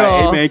Not gonna be at like,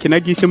 all. hey man, can I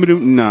get some of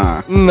them?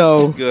 Nah.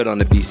 No. Good on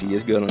the BC.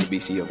 It's good on the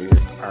BC over here.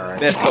 All right.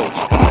 Best coach.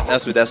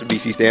 That's what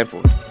BC stand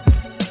for.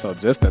 So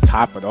just to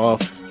top it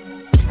off,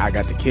 I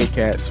got the Kit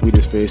Kat,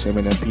 Swedish Fish,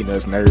 M&M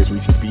Peanuts, Nerds,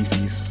 Reese's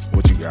Pieces.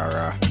 What you got,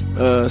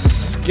 Rah?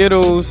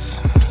 Skittles,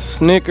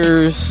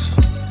 Snickers,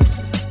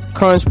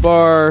 Crunch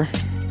Bar,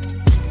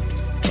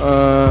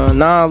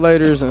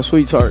 Non-Laters, and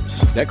Sweet Tarts.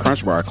 That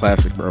Crunch Bar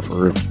classic, bro, for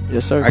real.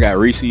 Yes, sir. I got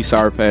Reese's,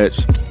 Sour Patch,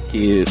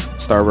 Kids,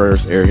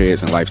 Starburst,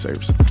 Airheads, and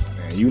Lifesavers.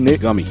 Man, you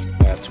Nick. Gummy.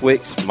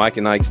 Twix, Mike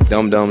and Ike's,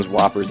 Dum Dums,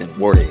 Whoppers, and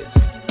Warheads.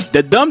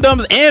 The Dum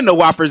Dums and the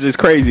Whoppers is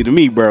crazy to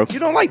me, bro. You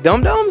don't like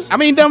Dum Dums? I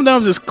mean, Dum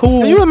Dums is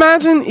cool. Can you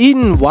imagine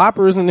eating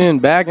Whoppers and then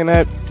bagging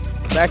that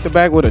back to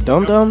back with a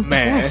Dum Dum?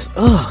 Man. That's,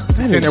 ugh. That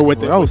Sitting is there with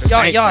the gross.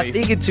 Y'all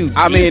thinking too.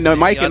 I mean, the deep,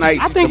 Mike man. and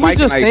Ike's. I think the we Mike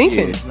just and Ike's,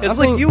 thinking. yeah. It's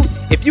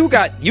like if you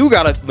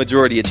got a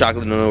majority of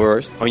chocolate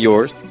on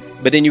yours,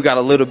 but then you got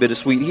a little bit of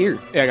sweet here.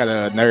 Yeah, I got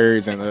the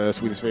Nerds and the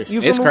Swedish Fish. You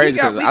It's feel me? crazy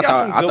We got- because we I got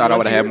some thought good I would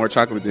ones have had here. more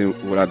chocolate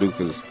than what I do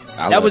because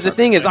That was the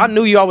thing is I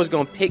knew y'all was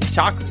gonna pick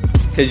chocolate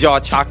because y'all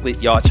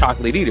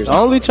chocolate eaters. The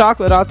only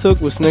chocolate I took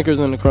was Snickers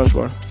and the Crunch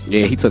Bar.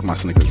 Yeah, he took my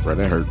Snickers, bro.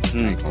 That hurt. I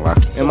ain't gonna lie.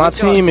 And my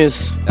team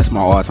is That's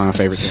my all-time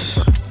favorite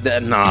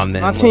thing. Nah,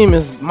 man. my look. team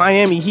is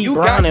Miami Heat, You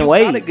Brown got and a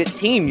Wade. good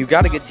team. You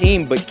got a good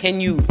team, but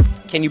can you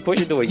push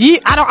it to a? Yeah,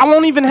 I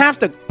won't even have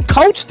to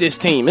coach this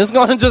team. It's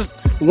gonna just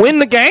win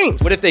the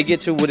games. What if they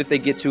get too? They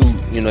get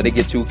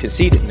too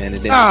conceited, man?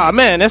 And then Ah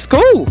man, that's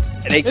cool.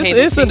 they can't.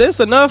 It's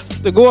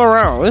enough to go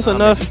around. It's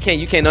enough.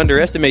 You can't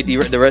underestimate the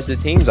rest of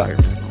the teams out here,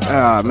 man.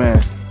 Ah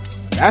man,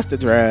 That's the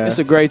draft. it's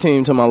a great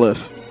team to my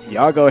left.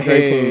 Y'all go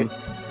Great ahead. team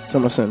to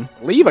my center.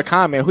 Leave a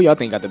comment. Who y'all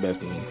think got the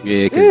best team?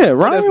 Yeah, because Yeah, us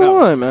Ryan know.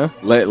 won, man.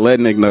 let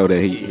Nick know that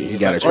he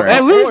got a At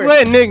trash. least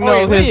let Nick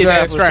know his leave draft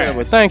that was trash.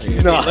 terrible. Thank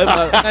you.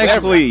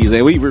 Let please,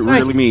 and we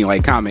really mean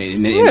like comment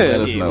and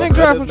let us know. Nick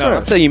draft us was know. I'll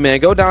trash. tell you, man.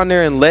 Go down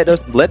there and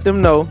let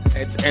them know.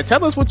 And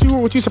tell us what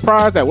you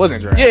surprised that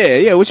wasn't draft.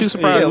 Yeah, what you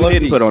surprised Yeah, we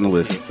didn't low-key. put on the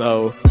list?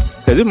 So,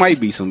 Because it might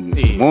be some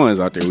ones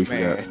out there we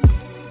forgot. man.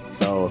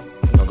 So,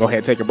 we're gonna go ahead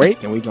and take a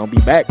break, and we're gonna be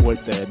back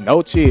with the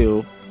No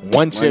Chill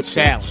One Chip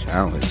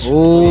Challenge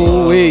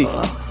Ooh wee.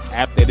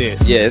 after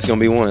this. Yeah, it's gonna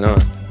be one, huh?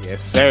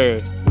 Yes,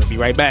 sir. We'll be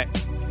right back.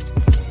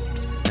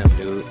 Damn,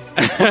 dude.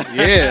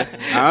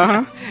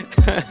 Yeah.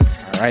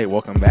 All right,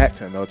 welcome back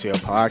to No Chill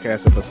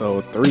Podcast,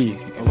 episode 3.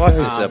 Fuck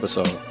this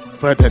episode.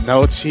 For the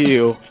No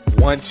Chill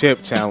One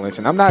Chip Challenge,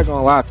 and I'm not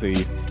gonna lie to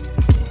you,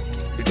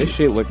 this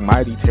shit look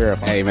mighty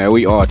terrifying. Hey man,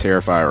 we all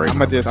terrified right I'm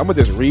now. gonna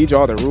just read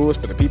y'all the rules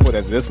for the people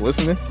that's just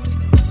listening.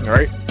 All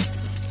right.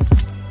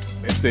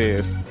 It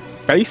says,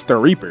 face the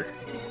Reaper.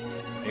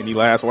 Any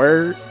last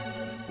words?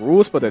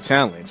 Rules for the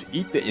challenge: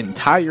 eat the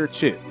entire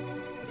chip.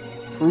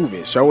 Prove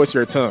it. Show us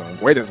your tongue.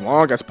 Wait as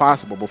long as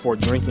possible before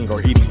drinking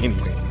or eating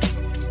anything.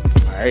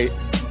 All right.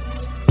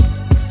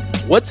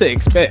 What to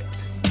expect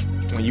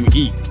when you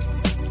eat?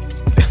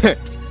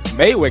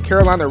 Made with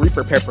Carolina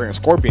Reaper pepper and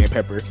scorpion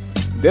pepper,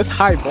 this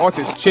high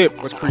voltage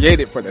chip was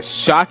created for the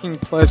shocking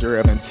pleasure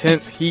of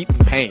intense heat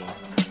and pain.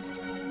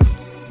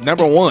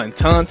 Number 1,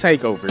 tongue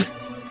takeover.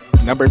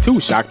 Number 2,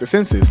 shock the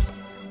senses.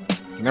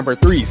 Number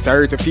 3,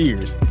 surge of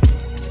tears.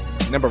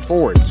 Number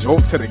 4,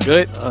 jolt to the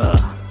gut.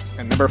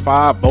 And number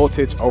 5,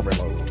 voltage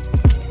overload.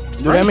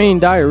 Do that mean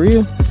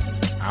diarrhea?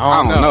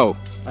 I don't know.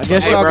 I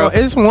guess Hey, y'all bro. go.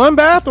 It's one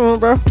bathroom,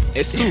 bro.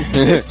 It's two.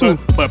 It's two.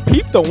 But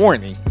peep the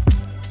warning.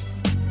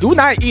 Do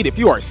not eat if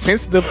you are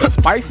sensitive to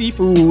spicy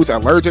foods,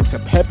 allergic to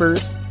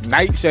peppers,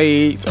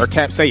 nightshades, or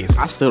capsaicin,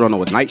 I still don't know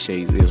what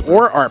nightshades is. Bro.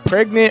 or are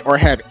pregnant or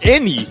have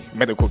any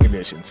medical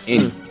conditions.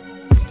 Any.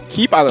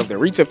 Keep out of the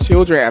reach of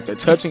children after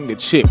touching the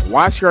chip.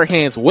 Wash your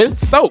hands with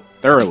soap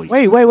thoroughly.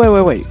 Wait.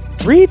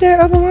 Read that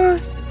other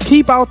line.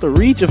 Keep out the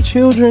reach of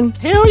children.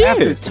 Hell yeah.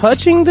 After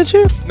touching the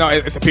chip? No,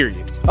 it's a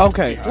period.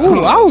 Okay.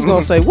 Ooh, I was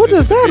gonna say, what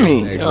does that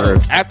mean?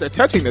 After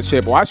touching the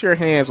chip, wash your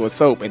hands with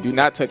soap and do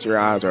not touch your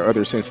eyes or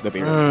other sensitive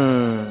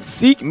areas.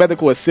 Seek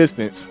medical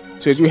assistance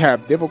should you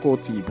have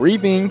difficulty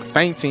breathing,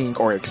 fainting,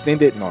 or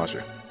extended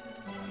nausea.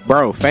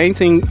 Bro,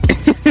 fainting.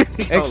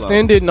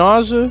 Extended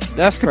nausea?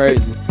 That's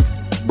crazy.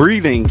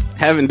 Breathing,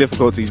 having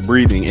difficulties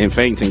breathing and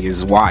fainting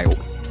is wild.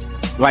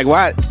 Like,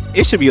 why?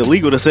 It should be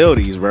illegal to sell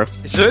these, bro.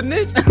 Shouldn't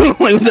it? Like,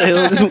 what the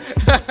hell is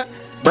this?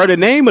 Bro, the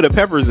name of the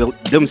peppers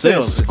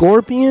themselves.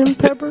 Scorpion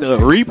pepper? The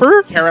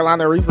Reaper?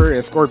 Carolina Reaper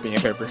and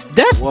Scorpion pepper.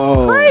 That's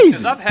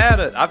crazy. I've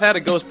had a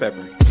ghost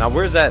pepper. Now,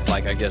 where's that?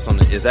 Like, I guess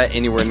is that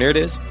anywhere near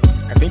this?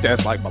 I think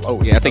that's like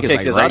below. Yeah, I think it's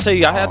like because I'll tell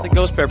you, I had the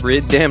ghost pepper.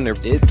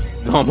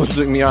 It almost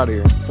took me out of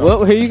here. So,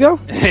 well, here you go.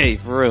 Hey,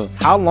 for real.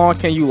 How long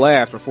can you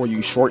last before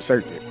you short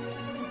circuit?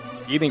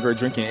 Eating or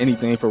drinking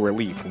anything for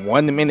relief.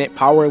 1 minute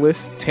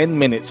powerless, 10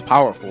 minutes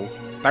powerful,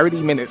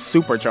 30 minutes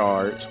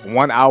supercharged,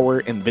 1 hour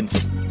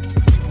invincible.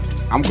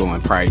 I'm going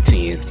probably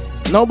 10.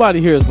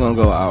 Nobody here is gonna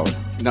go out.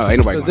 No, ain't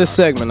nobody. Because this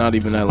segment not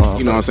even that long.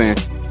 You know what I'm saying?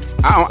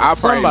 I'll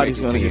Somebody's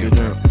probably gonna make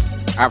get a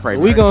drink. I probably.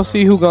 We gonna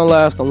see who gonna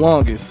last the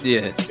longest.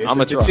 Yeah, I'm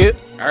gonna try. Chip.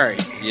 All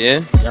right.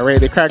 Yeah. Y'all ready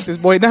to crack this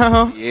boy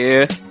down?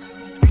 Yeah.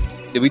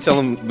 Did we tell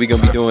him we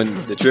gonna be doing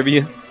the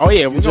trivia? Oh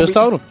yeah, We just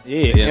told him.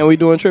 Yeah. And we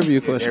doing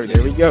trivia questions.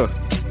 There we go.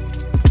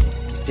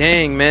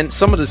 Dang, man,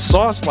 some of the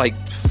sauce He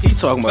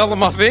talking fell about on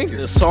my finger.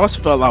 the sauce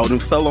fell out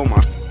and fell on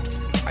my.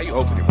 How you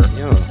open it, bro?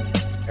 Yeah.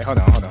 Hey, hold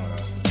on.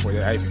 Before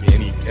there even be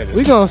any edits.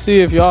 We gonna see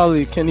if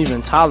y'all can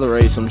even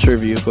tolerate some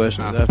trivia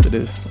questions after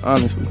this.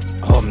 Honestly,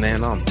 Oh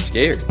man, I'm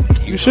scared.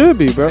 you should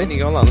be, I bro. ain't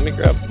even gonna lie. Let me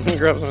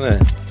grab some of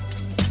that.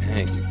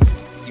 Thank you.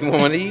 You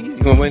want one of these? You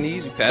want one of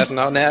these? You passing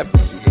out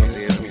napkins?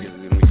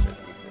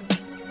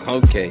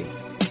 Okay.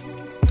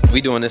 We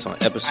doing this on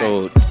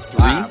episode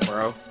 3,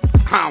 bro.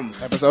 I'm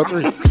Episode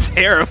 3. I'm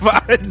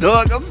terrified,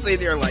 dog. I'm sitting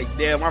there like,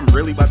 damn, I'm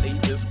really about to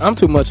eat this. I'm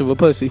too much of a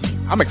pussy.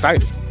 I'm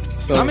excited.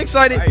 So I'm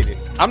excited.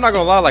 I'm not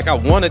gonna lie. Like I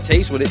want to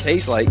taste what it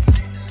tastes like.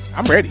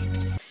 I'm ready.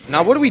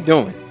 Now, what are we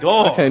doing? I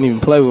Dog. can't even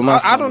play with my.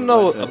 I don't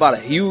know like that. about a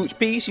huge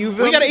piece. You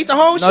feel We gotta me? eat the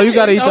whole shit. No, you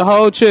gotta eat the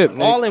whole chip.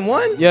 Nick. all in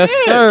one. Yes,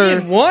 Yeah, sir.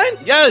 in one.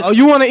 Yes. Oh,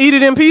 you want to eat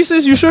it in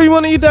pieces? You sure you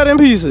want to eat that in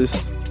pieces?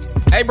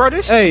 Hey, bro,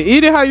 this. Hey,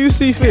 eat it how you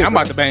see fit. I'm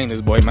about to bang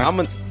this boy, man. I'm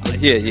gonna.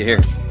 Yeah, here.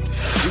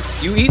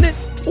 You eating it?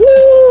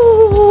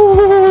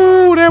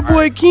 Ooh, that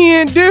boy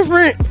Ken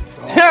different.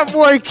 That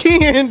boy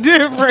Ken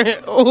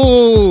different.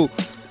 Ooh.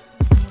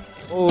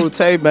 Ooh,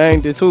 Tay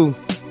banged it too.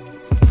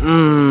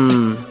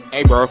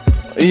 Hey, bro.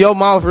 Your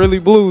mouth really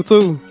blue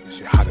too. This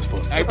shit hot as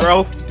fuck. Hey,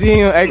 bro.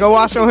 Damn, hey, go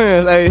wash your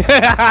hands. Hey.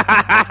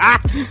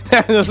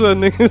 That's what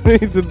niggas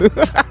need to do.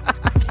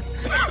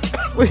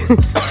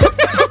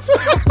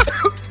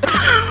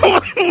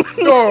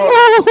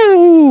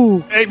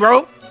 Ooh. Hey,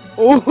 bro.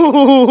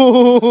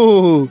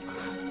 Ooh.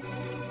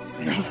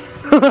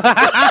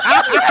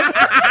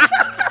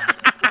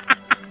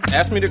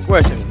 Ask me the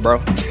questions, bro.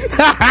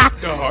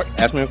 Dog.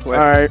 Ask me the All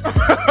questions.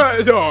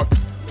 right. Dog.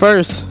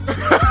 First,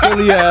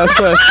 silly ass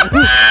question.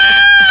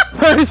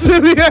 First,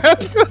 silly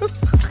ass question.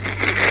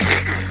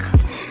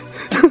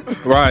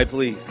 Right,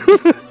 please.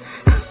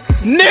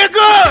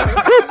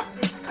 Nigga!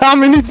 How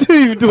many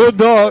teeth do a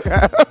dog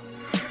have?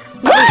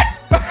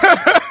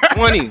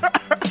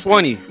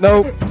 20.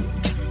 Nope.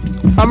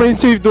 How many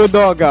teeth do a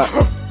dog got?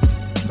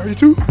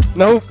 32.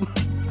 Nope.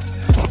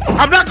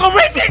 I'm not gonna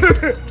make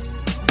it!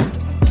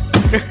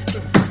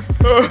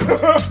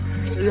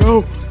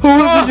 Yo. Who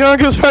was the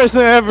youngest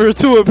person ever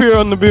to appear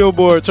on the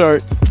Billboard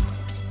charts?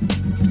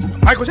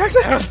 Michael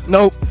Jackson.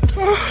 Nope.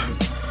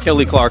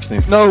 Kelly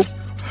Clarkson. Nope.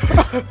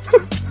 I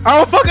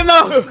don't fucking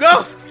know.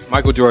 Go.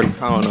 Michael Jordan.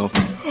 I don't know.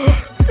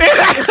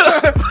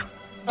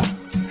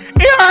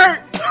 It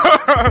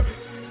hurt.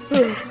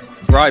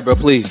 Right, bro,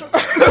 please.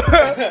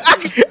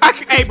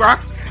 Hey, bro.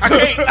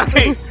 I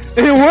can't.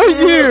 In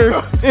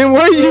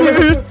what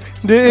year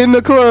did In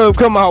the Club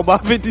come out by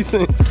 50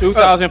 Cent?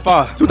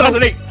 2005.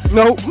 2008.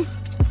 Nope.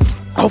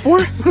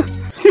 04?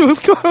 He was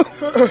close.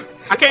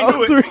 I can't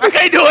do it. 03. I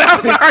can't do it.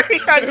 I'm sorry.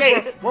 I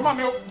can't. Where my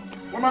milk?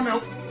 Where my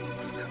milk?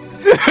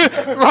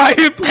 Right.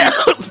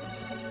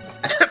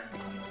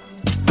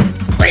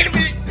 Wait a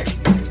minute.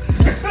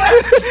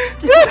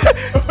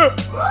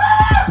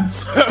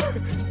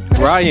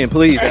 Ryan,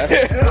 please.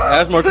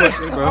 Ask more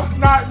questions, bro.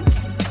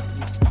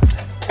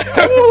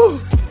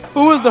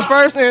 Who was the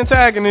first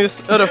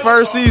antagonist of the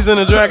first season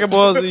of Dragon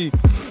Ball Z?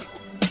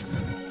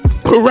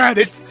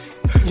 Raditz.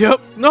 Yep.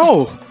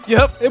 No.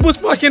 Yep. It was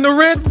fucking the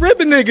red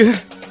ribbon nigga.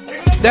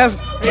 That's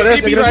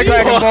Dragon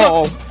Dragon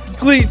Ball.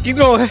 Please, keep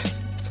going.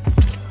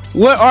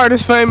 What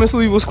artist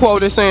famously was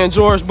quoted saying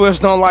George Bush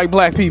don't like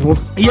black people?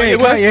 Yeah,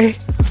 Kanye.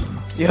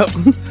 Yep.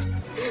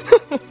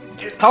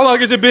 How long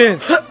has it been?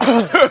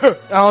 I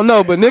don't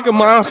know, but nigga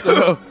monster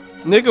though.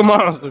 Nigga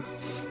monster.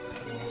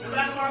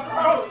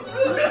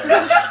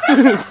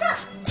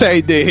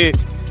 Tay dead.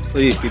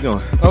 Please, keep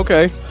going.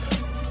 Okay.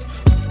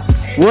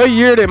 What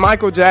year did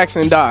Michael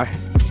Jackson die?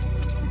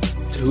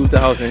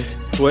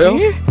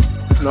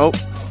 2012. Nope.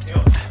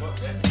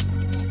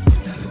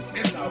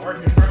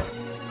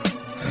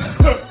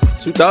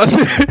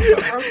 2000.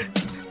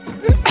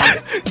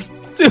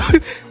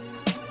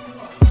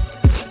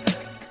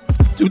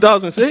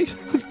 2006.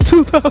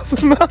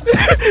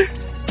 2009.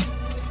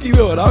 Keep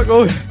going. I'll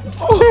go.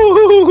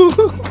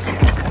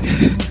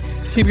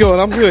 Keep going.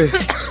 I'm good.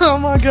 Oh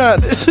my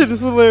god, this shit is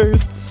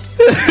hilarious.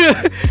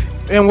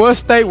 In what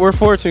state were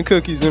fortune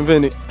cookies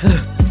invented?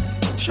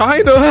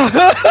 China.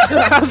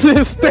 I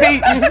said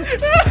state.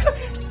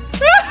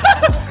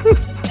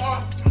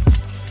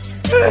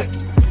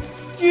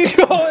 Keep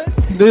going.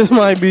 This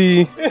might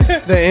be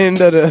the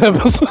end of the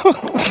episode.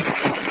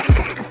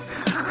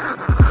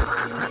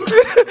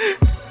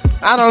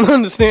 I don't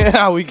understand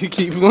how we could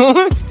keep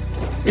going.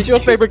 What's your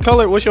favorite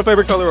color? What's your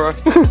favorite color, Roy?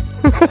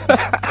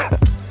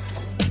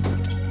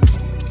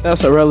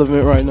 That's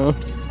irrelevant right now.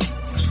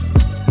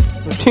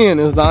 Ken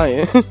is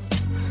dying.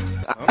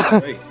 Oh,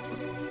 great.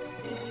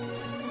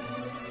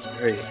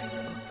 Great.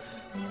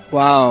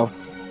 Wow.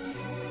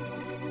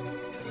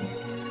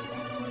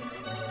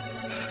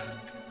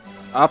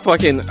 I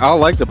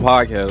like the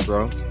podcast,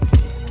 bro.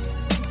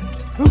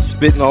 I'm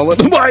spitting all in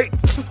the mic.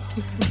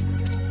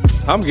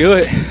 I'm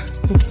good.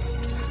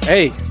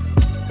 Hey,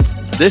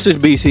 this is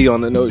BC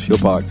on the No Chill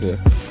podcast.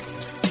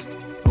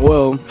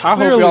 Well, I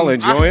hope y'all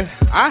enjoying.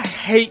 I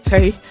hate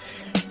Tay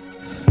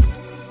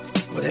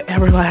with an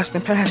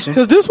everlasting passion.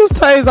 because this was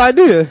Tay's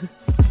idea.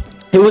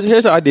 It was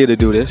his idea to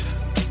do this.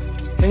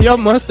 And your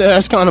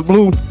mustache kind of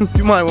blue.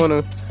 You might want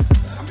to.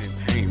 I'm in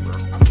pain, bro.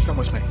 I'm in so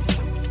much pain.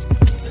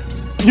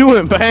 You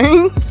in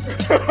pain?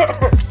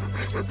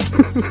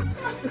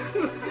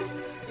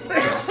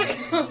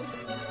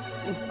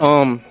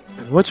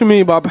 What you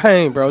mean by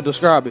pain, bro?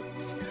 Describe it.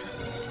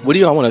 What do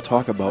y'all want to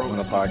talk about on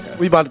the podcast?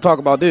 We about to talk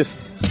about this.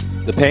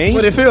 The pain?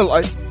 What it feel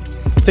like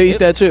to eat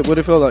that chip? What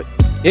it feel like?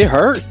 It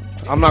hurt.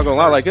 I'm not gonna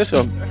lie. Like it's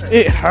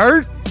It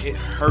hurt. It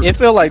hurt. It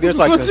felt like there's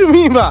like What you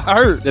mean by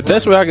hurt? the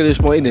best way I could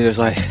explain it is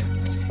like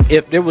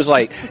if there was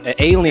like an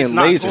alien It's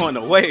not laser. going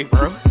away,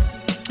 bro.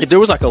 If there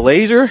was like a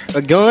laser,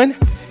 a gun,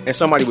 and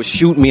somebody would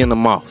shoot me in the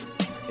mouth.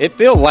 It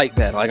felt like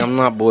that. Like I'm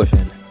not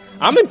bullshitting.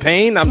 I'm in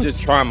pain. I'm just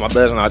trying my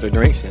best not to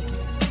drink shit.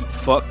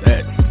 Fuck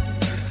that.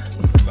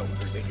 So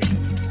ridiculous.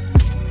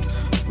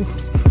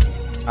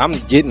 I'm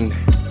getting.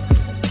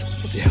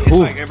 It's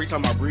like every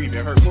time I breathe,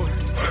 it hurt more.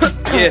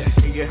 Yeah.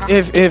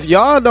 If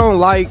y'all don't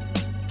like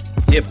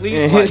Yeah,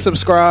 please. and like, hit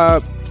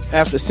subscribe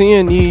after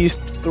seeing these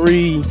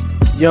three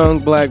young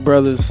black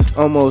brothers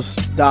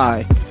almost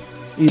die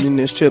eating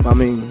this chip, I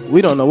mean,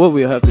 we don't know what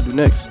we'll have to do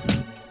next.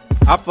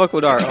 I fuck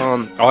with our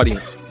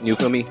audience. You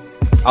feel me?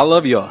 I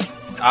love y'all.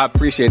 I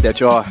appreciate that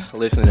y'all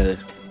listening to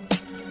this.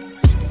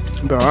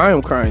 Bro, I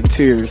am crying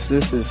tears.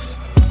 This is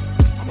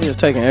it's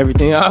taking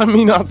everything out of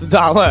me not to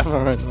die laughing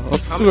right now. I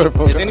swear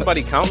to Is God.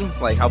 anybody counting?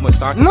 Like how much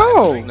stock?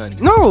 No,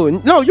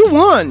 you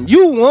won.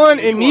 You won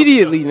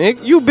immediately,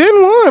 Nick. You been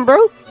won, bro.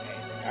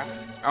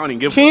 I don't even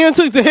give a Ken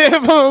took the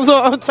headphones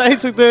off. Tay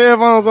took the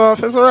headphones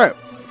off. It's a wrap.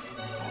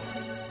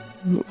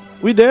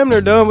 We damn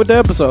near done with the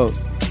episode.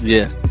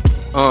 Yeah.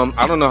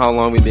 I don't know how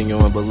long we've been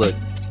going, but look,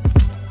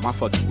 my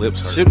fucking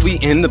lips hurt. should we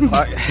end the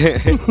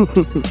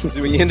podcast?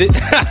 Should we end it?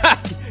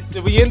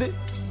 Should we end it?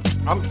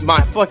 My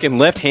fucking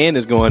left hand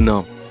is going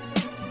numb.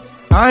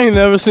 I ain't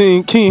never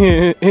seen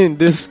Ken in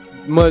this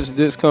much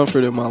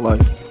discomfort in my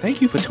life.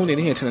 Thank you for tuning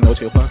in to the No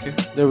Chill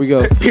Podcast. There we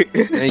go.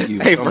 Thank you.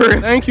 Hey, bro.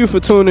 Thank you for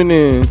tuning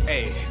in.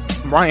 Hey,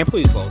 Ryan,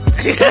 please close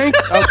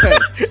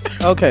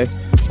it. Okay.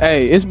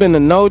 Hey, it's been the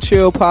No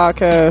Chill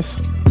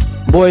Podcast.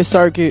 Boy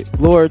Circuit,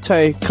 Lord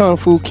Tay, Kung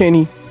Fu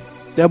Kenny,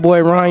 that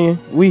boy Ryan.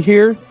 We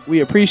here. We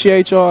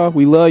appreciate y'all.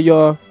 We love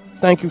y'all.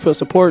 Thank you for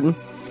supporting.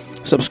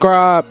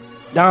 Subscribe,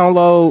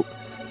 download.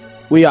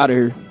 We out of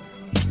here.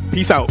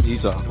 Peace out.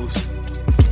 Peace out.